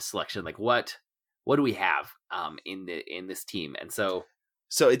team selection, like what do we have in this team? And so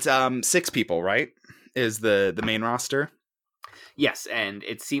it's 6 people, right? Is the main roster? Yes, and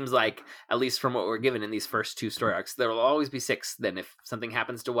it seems like, at least from what we're given in these first 2 story arcs, there will always be 6. Then if something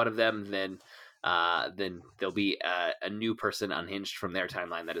happens to one of them, then there'll be a new person unhinged from their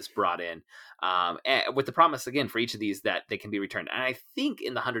timeline that is brought in, and with the promise again for each of these that they can be returned. And I think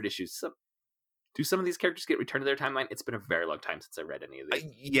in the 100 issues, do some of these characters get returned to their timeline? It's been a very long time since I read any of these.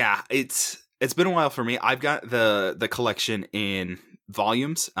 Yeah, it's It's been a while for me. I've got the collection in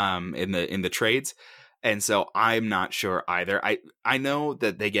volumes, in the trades, and so I'm not sure either. I know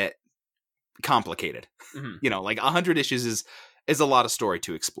that they get complicated. Mm-hmm. Like 100 issues is a lot of story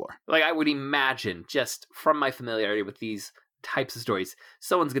to explore. Like, I would imagine, just from my familiarity with these types of stories,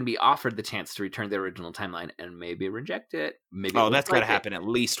 someone's going to be offered the chance to return the original timeline and maybe reject it. Maybe that's got to happen at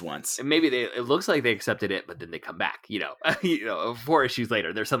least once. And maybe it looks like they accepted it, but then they come back. 4 issues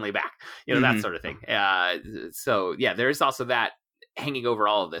later, they're suddenly back. Mm-hmm. That sort of thing. So yeah, there's also that hanging over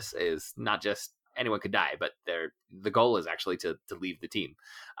all of this is not just anyone could die, but the goal is actually to leave the team.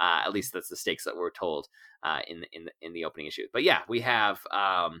 At least that's the stakes that we're told in the opening issue. But yeah, we have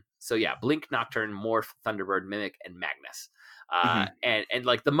Blink, Nocturne, Morph, Thunderbird, Mimic, and Magnus. And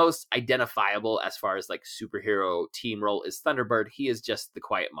like the most identifiable as far as like superhero team role is Thunderbird. He is just the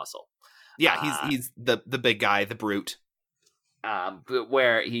quiet muscle. Yeah, he's the big guy, the brute.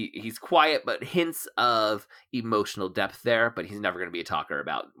 Where he's quiet, but hints of emotional depth there, but he's never going to be a talker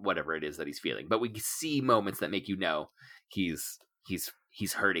about whatever it is that he's feeling. But we see moments that make he's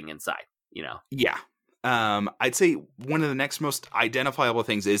hurting inside, Yeah. I'd say one of the next most identifiable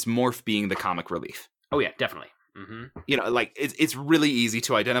things is Morph being the comic relief. Oh yeah, definitely. Mm-hmm. Like it's really easy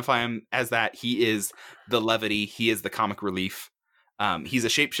to identify him as that. He is the levity. He is the comic relief. He's a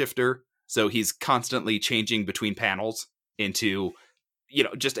shapeshifter, so he's constantly changing between panels into,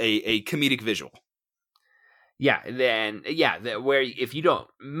 just a comedic visual. Yeah. Where if you don't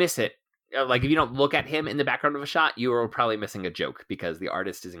miss it, like if you don't look at him in the background of a shot, you are probably missing a joke because the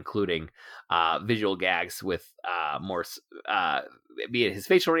artist is including visual gags with more, be it his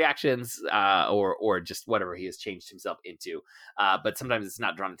facial reactions or just whatever he has changed himself into. But sometimes it's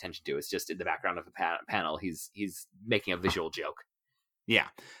not drawn attention to. It's just in the background of a panel. He's making a visual joke. Yeah.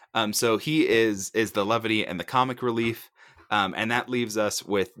 So he is the levity and the comic relief. And that leaves us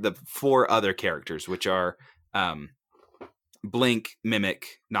with the 4 other characters, which are Blink, Mimic,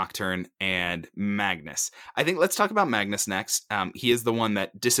 Nocturne, and Magnus. I think let's talk about Magnus next. He is the one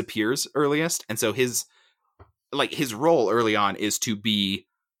that disappears earliest, and so his role early on is to be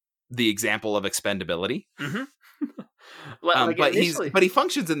the example of expendability. Mm-hmm. But he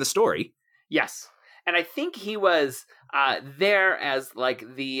functions in the story. Yes, and I think he was there as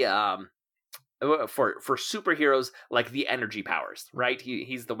like the for superheroes, like the energy powers, right?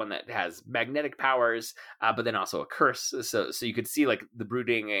 He's the one that has magnetic powers, but then also a curse. So you could see like the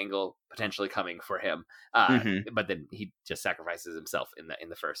brooding angle potentially coming for him. But then he just sacrifices himself in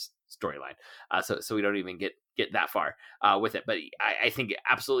the first storyline. So we don't even get that far with it. But I think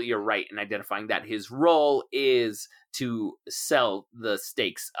absolutely you're right in identifying that his role is to sell the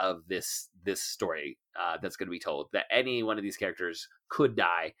stakes of this story that's going to be told, that any one of these characters could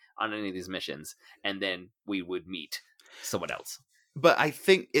die on any of these missions, and then we would meet someone else. But I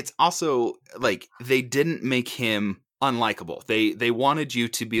think it's also like they didn't make him unlikable. They wanted you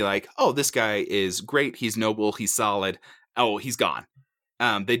to be like, oh, this guy is great, he's noble, he's solid, oh, he's gone.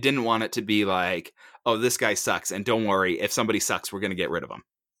 They didn't want it to be like, oh, this guy sucks, and don't worry, if somebody sucks, we're going to get rid of him.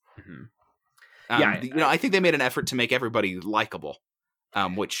 Mm-hmm. I think they made an effort to make everybody likable,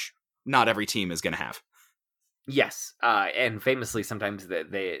 which not every team is going to have. Yes, and famously, sometimes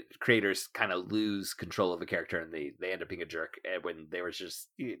the creators kind of lose control of a character, and they end up being a jerk when they were just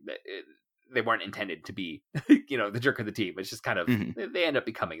they weren't intended to be, the jerk of the team. It's just kind of they end up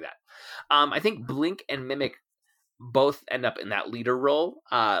becoming that. I think Blink and Mimic both end up in that leader role.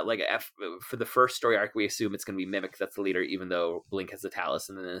 For the first story arc, we assume it's going to be Mimic that's the leader, even though Blink has the Talus,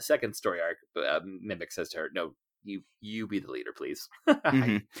 and then in the second story arc, Mimic says to her, "No, you be the leader, please."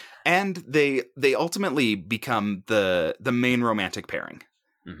 Mm-hmm. And they ultimately become the main romantic pairing.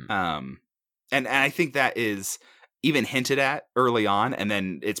 Mm-hmm. And I think that is even hinted at early on, and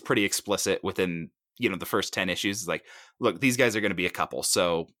then it's pretty explicit within the first 10 issues. It's like, look, these guys are going to be a couple,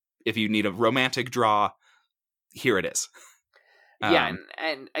 so if you need a romantic draw, here it is. Yeah,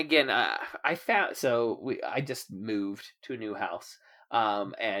 and again, I found I just moved to a new house.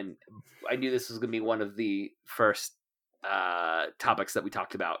 And I knew this was going to be one of the first topics that we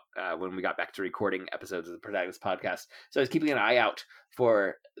talked about when we got back to recording episodes of the Protagonist Podcast. So I was keeping an eye out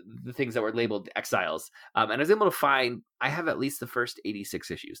for the things that were labeled Exiles. And I was able to find, I have at least the first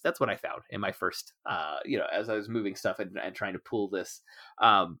 86 issues. That's what I found in my first, as I was moving stuff and trying to pull this.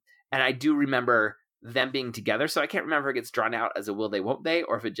 And I do remember them being together. So I can't remember if it gets drawn out as a will they, won't they,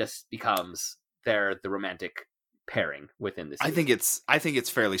 or if it just becomes the romantic pairing within this series. I think it's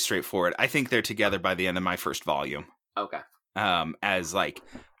fairly straightforward. I think they're together by the end of my first volume. Okay. As like,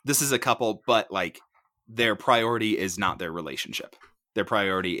 this is a couple, but like their priority is not their relationship. Their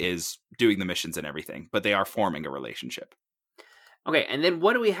priority is doing the missions and everything, but they are forming a relationship. Okay, and then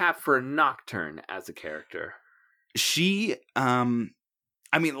what do we have for Nocturne as a character? She, I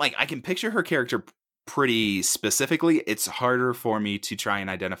mean, like, I can picture her character pretty specifically. It's harder for me to try and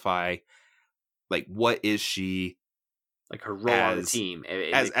identify, like, what is she, like her role on the team,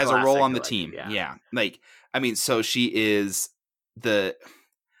 as a role on the team. Yeah. Like, I mean, so she is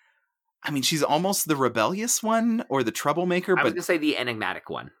she's almost the rebellious one or the troublemaker. I was gonna say the enigmatic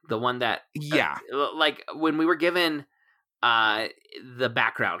one, the one that, yeah, like when we were given the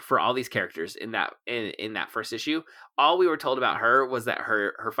background for all these characters in that first issue, all we were told about her was that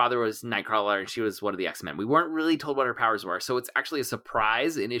her father was Nightcrawler and she was one of the X-Men. We weren't really told what her powers were, so it's actually a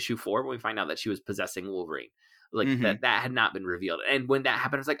surprise in issue 4 when we find out that she was possessing Wolverine. Like, that had not been revealed. And when that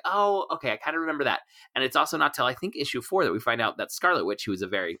happened, I was like, oh, okay, I kind of remember that. And it's also not till I think issue 4 that we find out that Scarlet Witch, who is a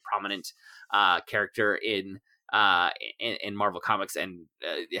very prominent character in Marvel Comics and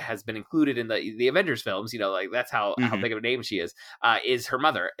has been included in the Avengers films, like that's how big of a name she is her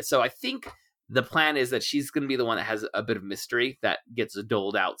mother. So I think the plan is that she's going to be the one that has a bit of mystery that gets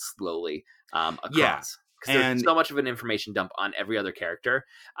doled out slowly across. Yeah. Because there's so much of an information dump on every other character.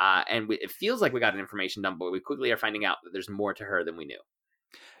 And it feels like we got an information dump, but we quickly are finding out that there's more to her than we knew.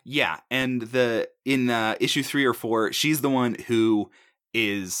 Yeah. And in issue 3 or 4, she's the one who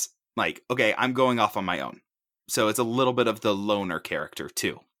is like, okay, I'm going off on my own. So it's a little bit of the loner character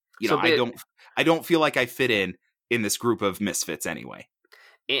too. I don't feel like I fit in this group of misfits anyway.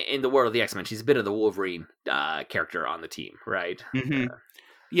 In the world of the X-Men, she's a bit of the Wolverine character on the team, right? Mm-hmm.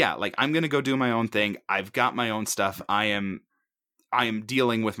 Yeah, like, I'm going to go do my own thing. I've got my own stuff. I am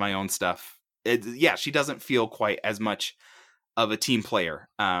dealing with my own stuff. She doesn't feel quite as much of a team player,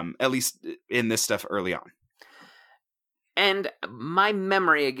 at least in this stuff early on. And my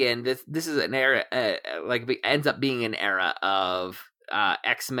memory, again, this is an era, ends up being an era of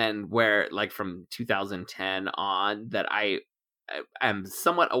X-Men where, like, from 2010 on, that I am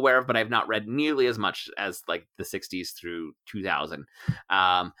somewhat aware of, but I've not read nearly as much as, like, the 60s through 2000.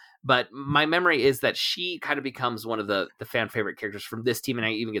 But my memory is that she kind of becomes one of the fan favorite characters from this team, and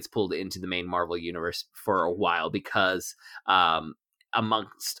even gets pulled into the main Marvel universe for a while because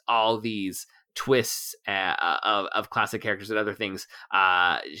amongst all these twists of classic characters and other things,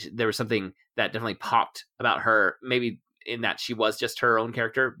 there was something that definitely popped about her, maybe in that she was just her own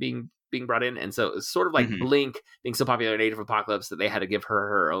character being brought in. And so it was sort of like Blink being so popular in Age of Apocalypse that they had to give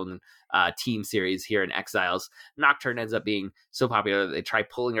her own team series here in Exiles. Nocturne ends up being so popular that they try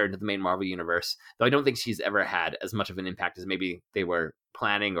pulling her into the main Marvel universe, though I don't think she's ever had as much of an impact as maybe they were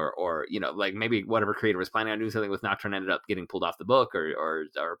planning, or like maybe whatever creator was planning on doing something with Nocturne ended up getting pulled off the book, or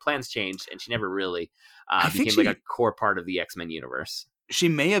plans changed, and she never really became like a core part of the X-Men universe. She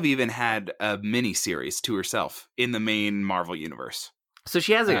may have even had a mini series to herself in the main Marvel universe. So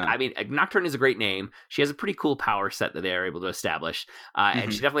she has Nocturne is a great name. She has a pretty cool power set that they are able to establish.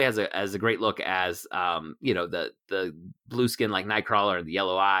 And she definitely has a great look as, the blue skin like Nightcrawler and the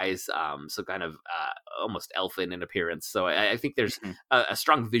yellow eyes. So kind of almost elfin in appearance. So I think there's a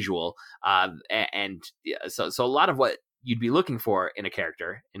strong visual. So a lot of what you'd be looking for in a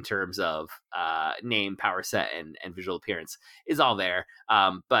character in terms of name, power set, and visual appearance is all there.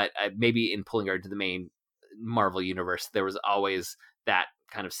 But maybe in pulling her into the main Marvel universe, there was always that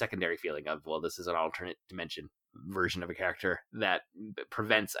kind of secondary feeling of, well, this is an alternate dimension version of a character that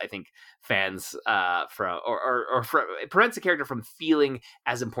prevents, I think, fans from it prevents a character from feeling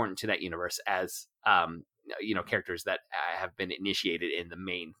as important to that universe as characters that have been initiated in the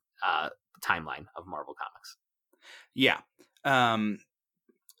main timeline of Marvel Comics. Yeah. And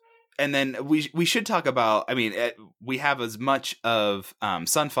then we should talk about, we have as much of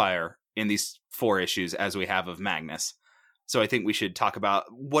Sunfire in these 4 issues as we have of Magnus. So I think we should talk about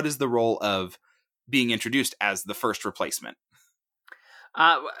what is the role of being introduced as the first replacement.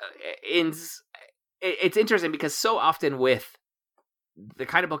 It's interesting because so often with the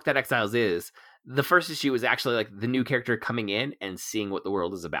kind of book that Exiles is, the first issue is actually like the new character coming in and seeing what the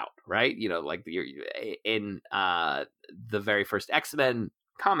world is about, right? Like you're in the very first X-Men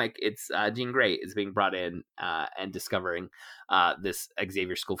comic, it's Jean Grey is being brought in and discovering this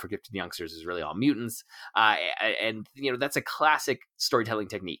Xavier School for Gifted Youngsters is really all mutants, and that's a classic storytelling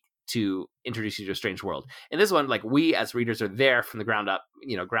technique to introduce you to a strange world. In this one, like, we as readers are there from the ground up,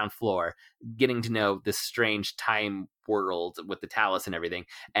 ground floor, getting to know this strange time world with the Talus and everything,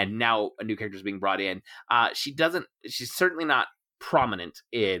 and now a new character is being brought in. She's certainly not prominent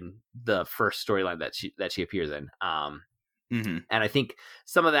in the first storyline that she appears in. And I think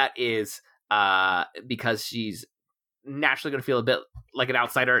some of that is because she's naturally going to feel a bit like an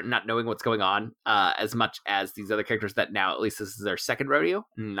outsider, not knowing what's going on, as much as these other characters that now, at least this is their second rodeo,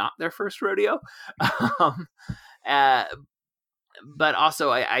 not their first rodeo. but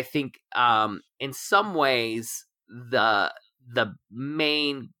also I think in some ways the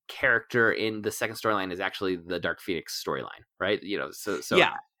main character in the second storyline is actually the Dark Phoenix storyline, right? So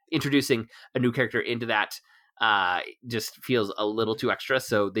Yeah. Introducing a new character into that just feels a little too extra.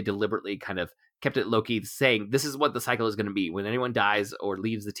 So they deliberately kind of kept it low key, saying this is what the cycle is going to be. When anyone dies or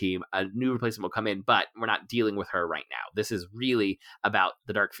leaves the team, a new replacement will come in, but we're not dealing with her right now. This is really about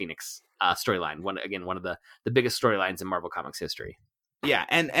the Dark Phoenix storyline. One of the biggest storylines in Marvel Comics history. Yeah,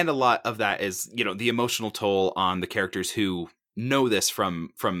 and a lot of that is, the emotional toll on the characters who know this from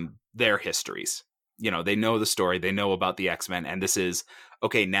their histories. They know the story, they know about the X-Men, and this is,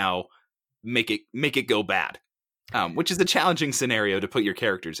 okay, now make it go bad. Which is a challenging scenario to put your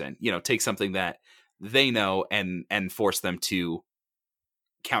characters in. Take something that they know and force them to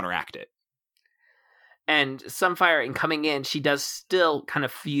counteract it. And Sunfire, in coming in, she does still kind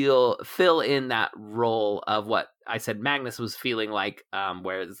of fill in that role of what I said Magnus was feeling like,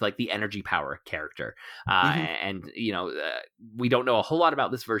 where it's like the energy power character. And, we don't know a whole lot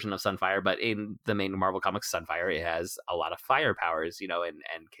about this version of Sunfire, but in the main Marvel Comics, Sunfire, it has a lot of fire powers, and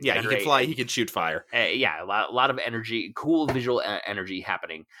can he can fly, he can shoot fire. A lot of energy, cool visual energy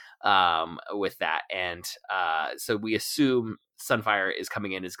happening with that. And so we assume Sunfire is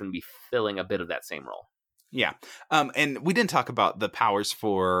coming in, is going to be filling a bit of that same role. Yeah. And we didn't talk about the powers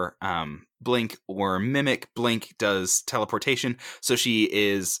for Blink or Mimic. Blink does teleportation, so she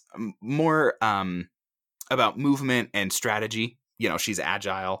is more about movement and strategy. She's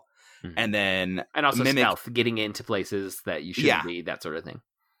agile. Mm-hmm. And also Mimic, stealth, getting into places that you shouldn't be, that sort of thing.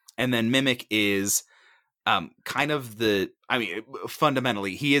 And then Mimic is kind of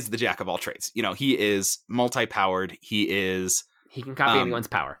fundamentally, he is the jack of all trades. He is multi-powered. He can copy anyone's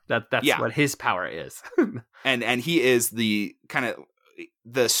power. That's what his power is. and he is the kind of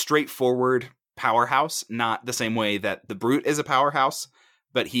the straightforward powerhouse, not the same way that the Brute is a powerhouse,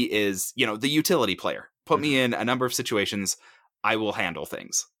 but he is, the utility player. Put me in a number of situations, I will handle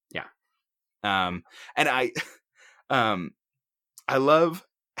things. Yeah. And I love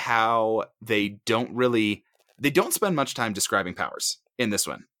how they don't spend much time describing powers in this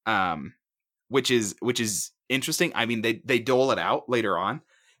one. Which is interesting. I mean, they dole it out later on,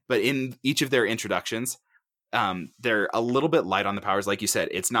 but in each of their introductions, they're a little bit light on the powers. Like you said,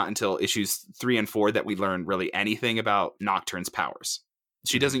 it's not until issues 3 and 4 that we learn really anything about Nocturne's powers.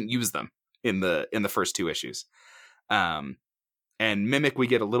 She doesn't use them in the first 2 issues. And Mimic, we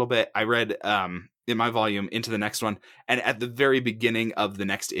get a little bit. I read in my volume into the next one, and at the very beginning of the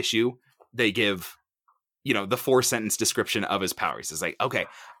next issue, they give the 4-sentence description of his powers. It's like, okay,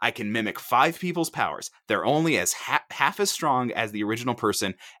 I can mimic 5 people's powers. They're only as half as strong as the original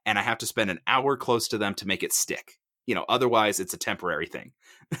person, and I have to spend an hour close to them to make it stick. Otherwise it's a temporary thing.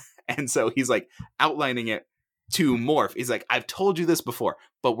 And so he's like outlining it to morph. He's like, I've told you this before,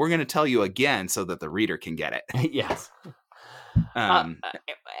 but we're going to tell you again so that the reader can get it. Yes. And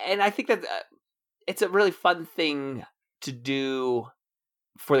I think that it's a really fun thing to do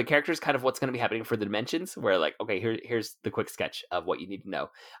for the characters, kind of what's going to be happening for the dimensions, where like, okay, here's the quick sketch of what you need to know.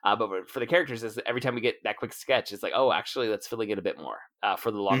 But for the characters, is every time we get that quick sketch, it's like, oh, actually, let's filling in a bit more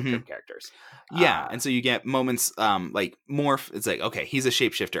for the long-term characters. Yeah, and so you get moments like Morph. It's like, okay, he's a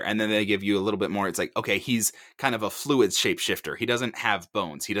shapeshifter, and then they give you a little bit more. It's like, okay, he's kind of a fluid shapeshifter. He doesn't have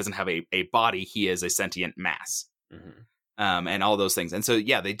bones. He doesn't have a body. He is a sentient mass, and all those things. And so,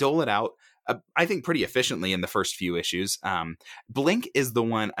 yeah, they dole it out. I think pretty efficiently in the first few issues. Blink is the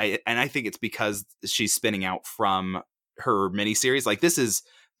one, and I think it's because she's spinning out from her miniseries. Like, this is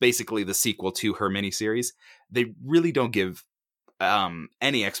basically the sequel to her miniseries. They really don't give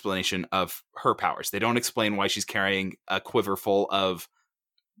any explanation of her powers. They don't explain why she's carrying a quiver full of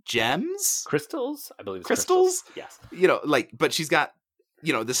gems, crystals. I believe it's crystals. Yes, but she's got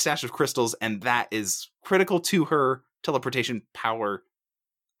the stash of crystals, and that is critical to her teleportation power.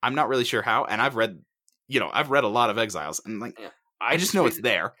 I'm not really sure how, and I've read a lot of Exiles, and I just know it's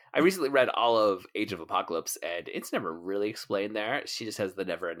there. I recently read all of Age of Apocalypse, and it's never really explained there. She just has the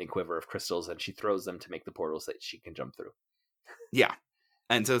never-ending quiver of crystals, and she throws them to make the portals that she can jump through. Yeah,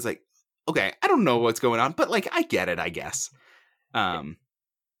 and so it's like, okay, I don't know what's going on, but I get it, I guess. That's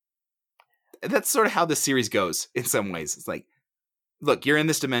sort of how this series goes in some ways. It's like, look, you're in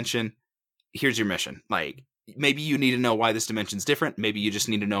this dimension. Here's your mission. Maybe you need to know why this dimension's different. Maybe you just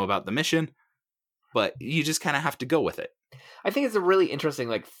need to know about the mission, but you just kind of have to go with it. I think it's a really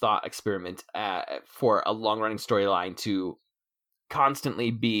interesting thought experiment for a long running storyline to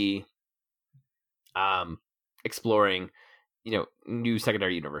constantly be exploring new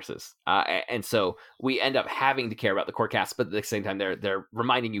secondary universes, and so we end up having to care about the core cast, but at the same time they're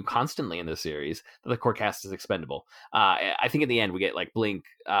reminding you constantly in this series that the core cast is expendable. I think in the end we get like Blink,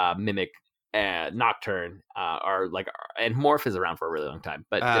 Mimic, Nocturne, and Morph is around for a really long time,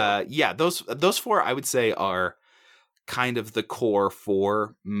 but those four I would say are kind of the core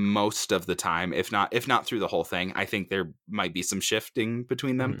for most of the time, if not through the whole thing. I think there might be some shifting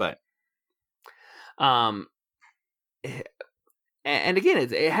between them, but and again,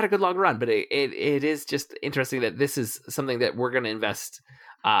 it had a good long run, but it is just interesting that this is something that we're going to invest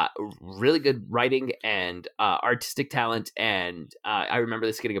really good writing and artistic talent, and I remember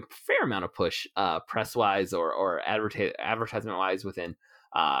this getting a fair amount of push press wise or advertisement wise within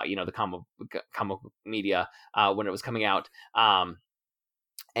the comic media when it was coming out,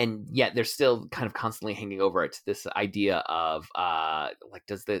 and yet they're still kind of constantly hanging over it, this idea of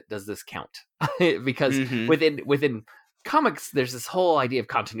does this count? Because within comics there's this whole idea of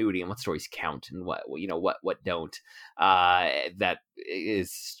continuity and what stories count and what don't, that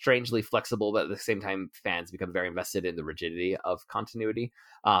is strangely flexible, but at the same time fans become very invested in the rigidity of continuity,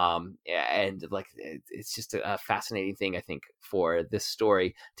 and like it's just a fascinating thing, I think, for this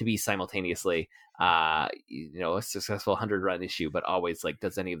story to be simultaneously a successful 100 run issue, but always like,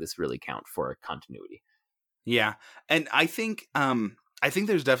 does any of this really count for continuity? Yeah, and I think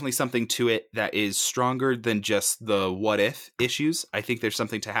there's definitely something to it that is stronger than just the what if issues. I think there's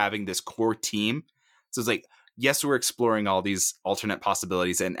something to having this core team. So it's like, yes, we're exploring all these alternate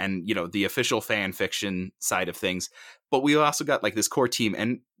possibilities and the official fan fiction side of things, but we also got like this core team,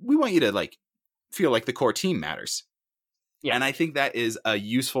 and we want you to like feel like the core team matters. Yeah. And I think that is a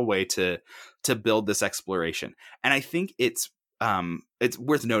useful way to build this exploration. And I think it's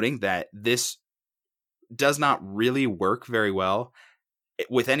worth noting that this does not really work very well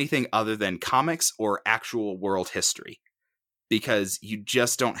with anything other than comics or actual world history, because you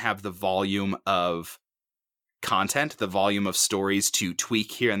just don't have the volume of content, the volume of stories to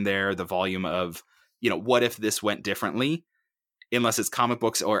tweak here and there, the volume of, what if this went differently, unless it's comic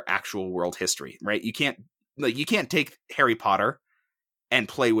books or actual world history, right? You can't take Harry Potter and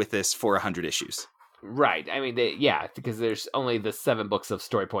play with this for 100 issues. Right. I mean, because there's only the 7 books of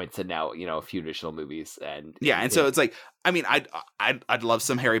story points and now, a few additional movies. And so it's like, I mean, I'd love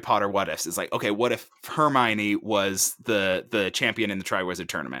some Harry Potter what ifs. It's like, okay, what if Hermione was the champion in the Triwizard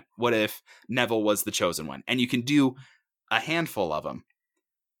Tournament? What if Neville was the chosen one? And you can do a handful of them,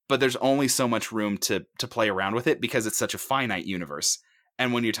 but there's only so much room to play around with it because it's such a finite universe.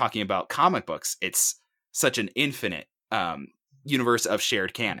 And when you're talking about comic books, it's such an infinite universe of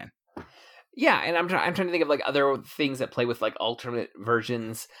shared canon. Yeah, and I'm trying to think of like other things that play with like alternate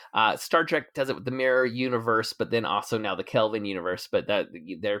versions. Star Trek does it with the Mirror Universe, but then also now the Kelvin Universe. But that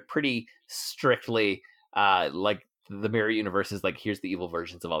they're pretty strictly like the Mirror Universe is like, here's the evil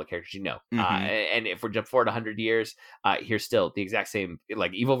versions of all the characters you know. And if we jump forward 100 years, here's still the exact same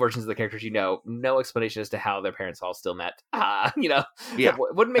like evil versions of the characters you know. No explanation as to how their parents all still met. Yeah,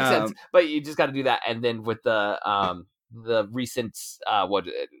 wouldn't make sense. But you just got to do that. And then with the recent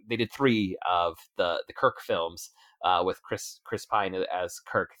they did 3 of the Kirk films with Chris Pine as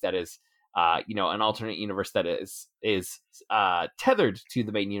Kirk, that is an alternate universe that is tethered to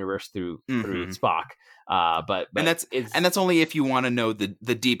the main universe through Spock, but that's only if you want to know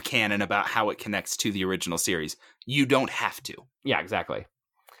the deep canon about how it connects to the original series. You don't have to. Yeah, exactly.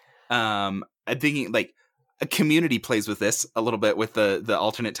 I'm thinking like a Community plays with this a little bit with the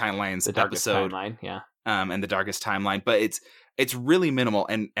alternate timelines, the Darkest episode Timeline, yeah. And the Darkest Timeline, but it's really minimal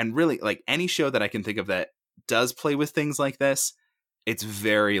and really like any show that I can think of that does play with things like this, it's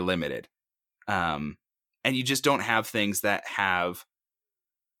very limited. And you just don't have things that have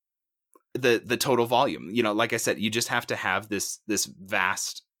the total volume. Like I said, you just have to have this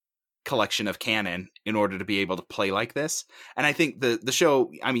vast collection of canon in order to be able to play like this. And I think the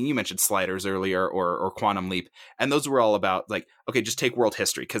show, I mean, you mentioned Sliders earlier or Quantum Leap, and those were all about like, okay, just take world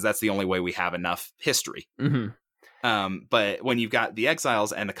history because that's the only way we have enough history. But when you've got the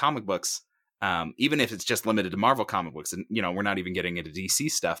Exiles and the comic books, even if it's just limited to Marvel comic books, and we're not even getting into DC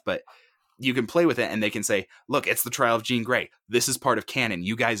stuff, but you can play with it and they can say, look, it's the trial of Jean Grey. This is part of canon.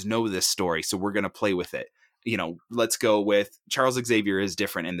 You guys know this story, so we're going to play with it. Let's go with Charles Xavier is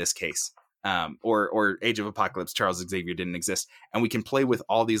different in this case. Or Age of Apocalypse, Charles Xavier didn't exist. And we can play with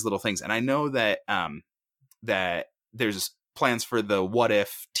all these little things. And I know that that there's plans for the What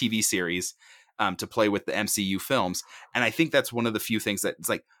If TV series to play with the MCU films. And I think that's one of the few things that it's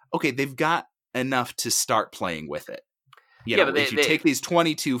like, okay, they've got enough to start playing with it. But if you take these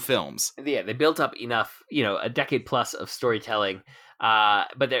 22 films. Yeah, they built up enough, a decade plus of storytelling.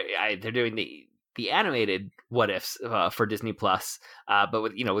 But they're doing the animated What Ifs for Disney Plus, but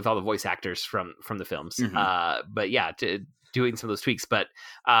with all the voice actors from the films. But yeah, doing some of those tweaks. But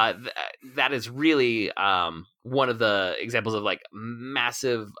that is really one of the examples of like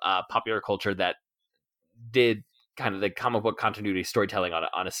massive popular culture that did kind of the comic book continuity storytelling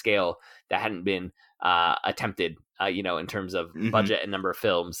on a scale that hadn't been attempted, in terms of budget and number of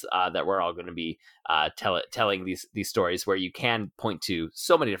films that we're all going to be telling these stories, where you can point to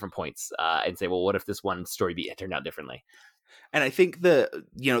so many different points and say, well, what if this one story beat had turned out differently? And I think the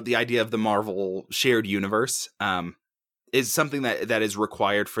idea of the Marvel shared universe is something that is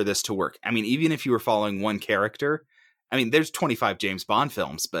required for this to work. I mean, even if you were following one character, I mean, there's 25 James Bond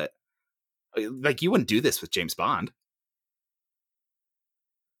films, but like, you wouldn't do this with James Bond.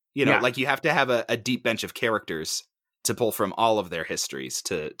 Like, you have to have a deep bench of characters to pull from all of their histories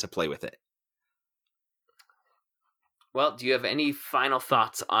to play with it. Well, do you have any final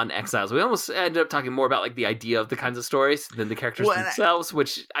thoughts on Exiles? We almost ended up talking more about like the idea of the kinds of stories than the characters themselves,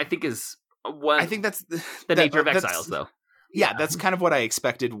 which I think is I think that's the nature of Exiles, though. Yeah, that's kind of what I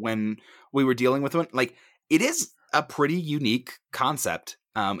expected when we were dealing with one. Like, it is a pretty unique concept.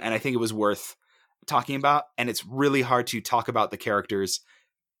 And I think it was worth talking about. And it's really hard to talk about the characters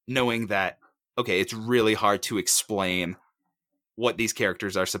knowing that, okay, it's really hard to explain what these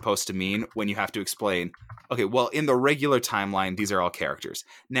characters are supposed to mean when you have to explain, okay, well, in the regular timeline, these are all characters.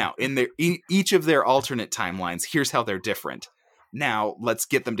 Now, in each of their alternate timelines, here's how they're different. Now, let's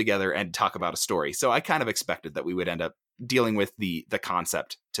get them together and talk about a story. So I kind of expected that we would end up dealing with the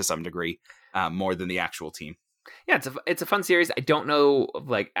concept to some degree more than the actual team. Yeah, it's a fun series. I don't know,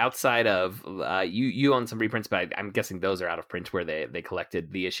 like, outside of you own some reprints, but I'm guessing those are out of print where they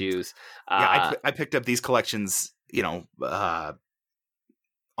collected the issues. Yeah, I picked up these collections,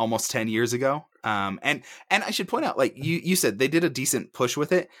 almost 10 years ago. And I should point out, like you said, they did a decent push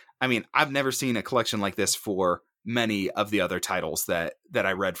with it. I mean, I've never seen a collection like this for many of the other titles that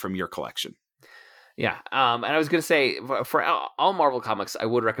I read from your collection. Yeah, and I was going to say, for all Marvel comics, I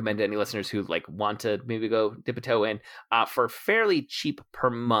would recommend to any listeners who like want to maybe go dip a toe in. For fairly cheap per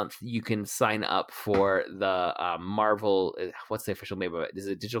month, you can sign up for the Marvel. What's the official name of it? Is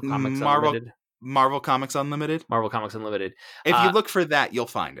it Digital Comics Unlimited? Marvel Comics Unlimited. Marvel Comics Unlimited. If you look for that, you'll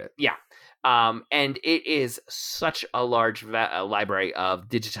find it. Yeah. And it is such a large library of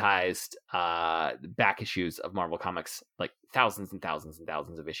digitized back issues of Marvel Comics, like thousands and thousands and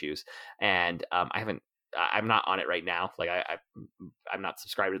thousands of issues. And I'm not on it right now. Like I'm not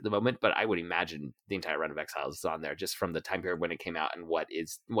subscribed at the moment, but I would imagine the entire run of Exiles is on there just from the time period when it came out and what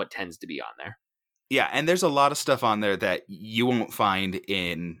tends to be on there. Yeah, and there's a lot of stuff on there that you won't find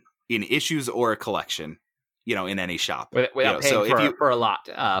in issues or a collection. In any shop. Without paying for a lot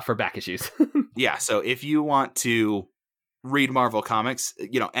for back issues. Yeah, so if you want to read Marvel Comics,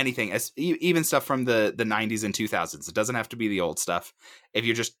 anything, even stuff from the 90s and 2000s, it doesn't have to be the old stuff. If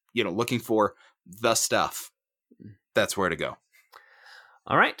you're just, looking for the stuff, that's where to go.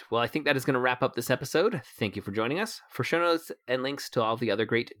 All right. Well, I think that is going to wrap up this episode. Thank you for joining us. For show notes and links to all the other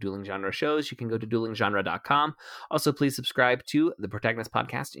great Dueling Genre shows, you can go to duelinggenre.com. Also, please subscribe to the Protagonist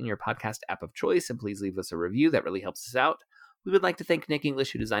Podcast in your podcast app of choice, and please leave us a review. That really helps us out. We would like to thank Nick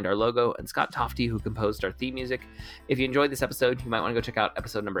English, who designed our logo, and Scott Tofty, who composed our theme music. If you enjoyed this episode, you might want to go check out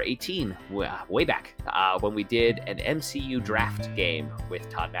episode number 18, way back, when we did an MCU draft game with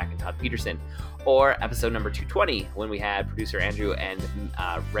Todd Mack and Todd Peterson, or episode number 220, when we had producer Andrew and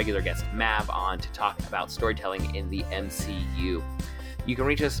regular guest Mav on to talk about storytelling in the MCU. You can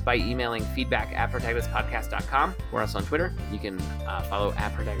reach us by emailing feedback@protagonistpodcast.com. We're also on Twitter. You can follow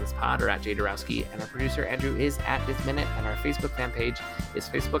 @protagonistpod or @jadorowski. And our producer, Andrew, is @ThisMinute. And our Facebook fan page is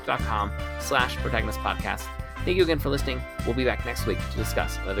facebook.com/protagonistpodcast. Thank you again for listening. We'll be back next week to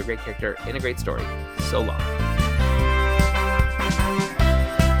discuss another great character in a great story. So long.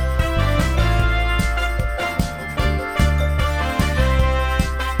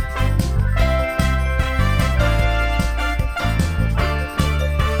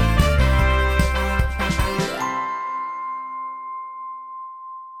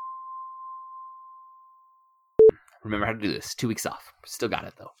 Remember how to do this. 2 weeks off. Still got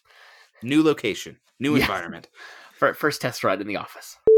it, though. New location. New environment. First test ride in the office.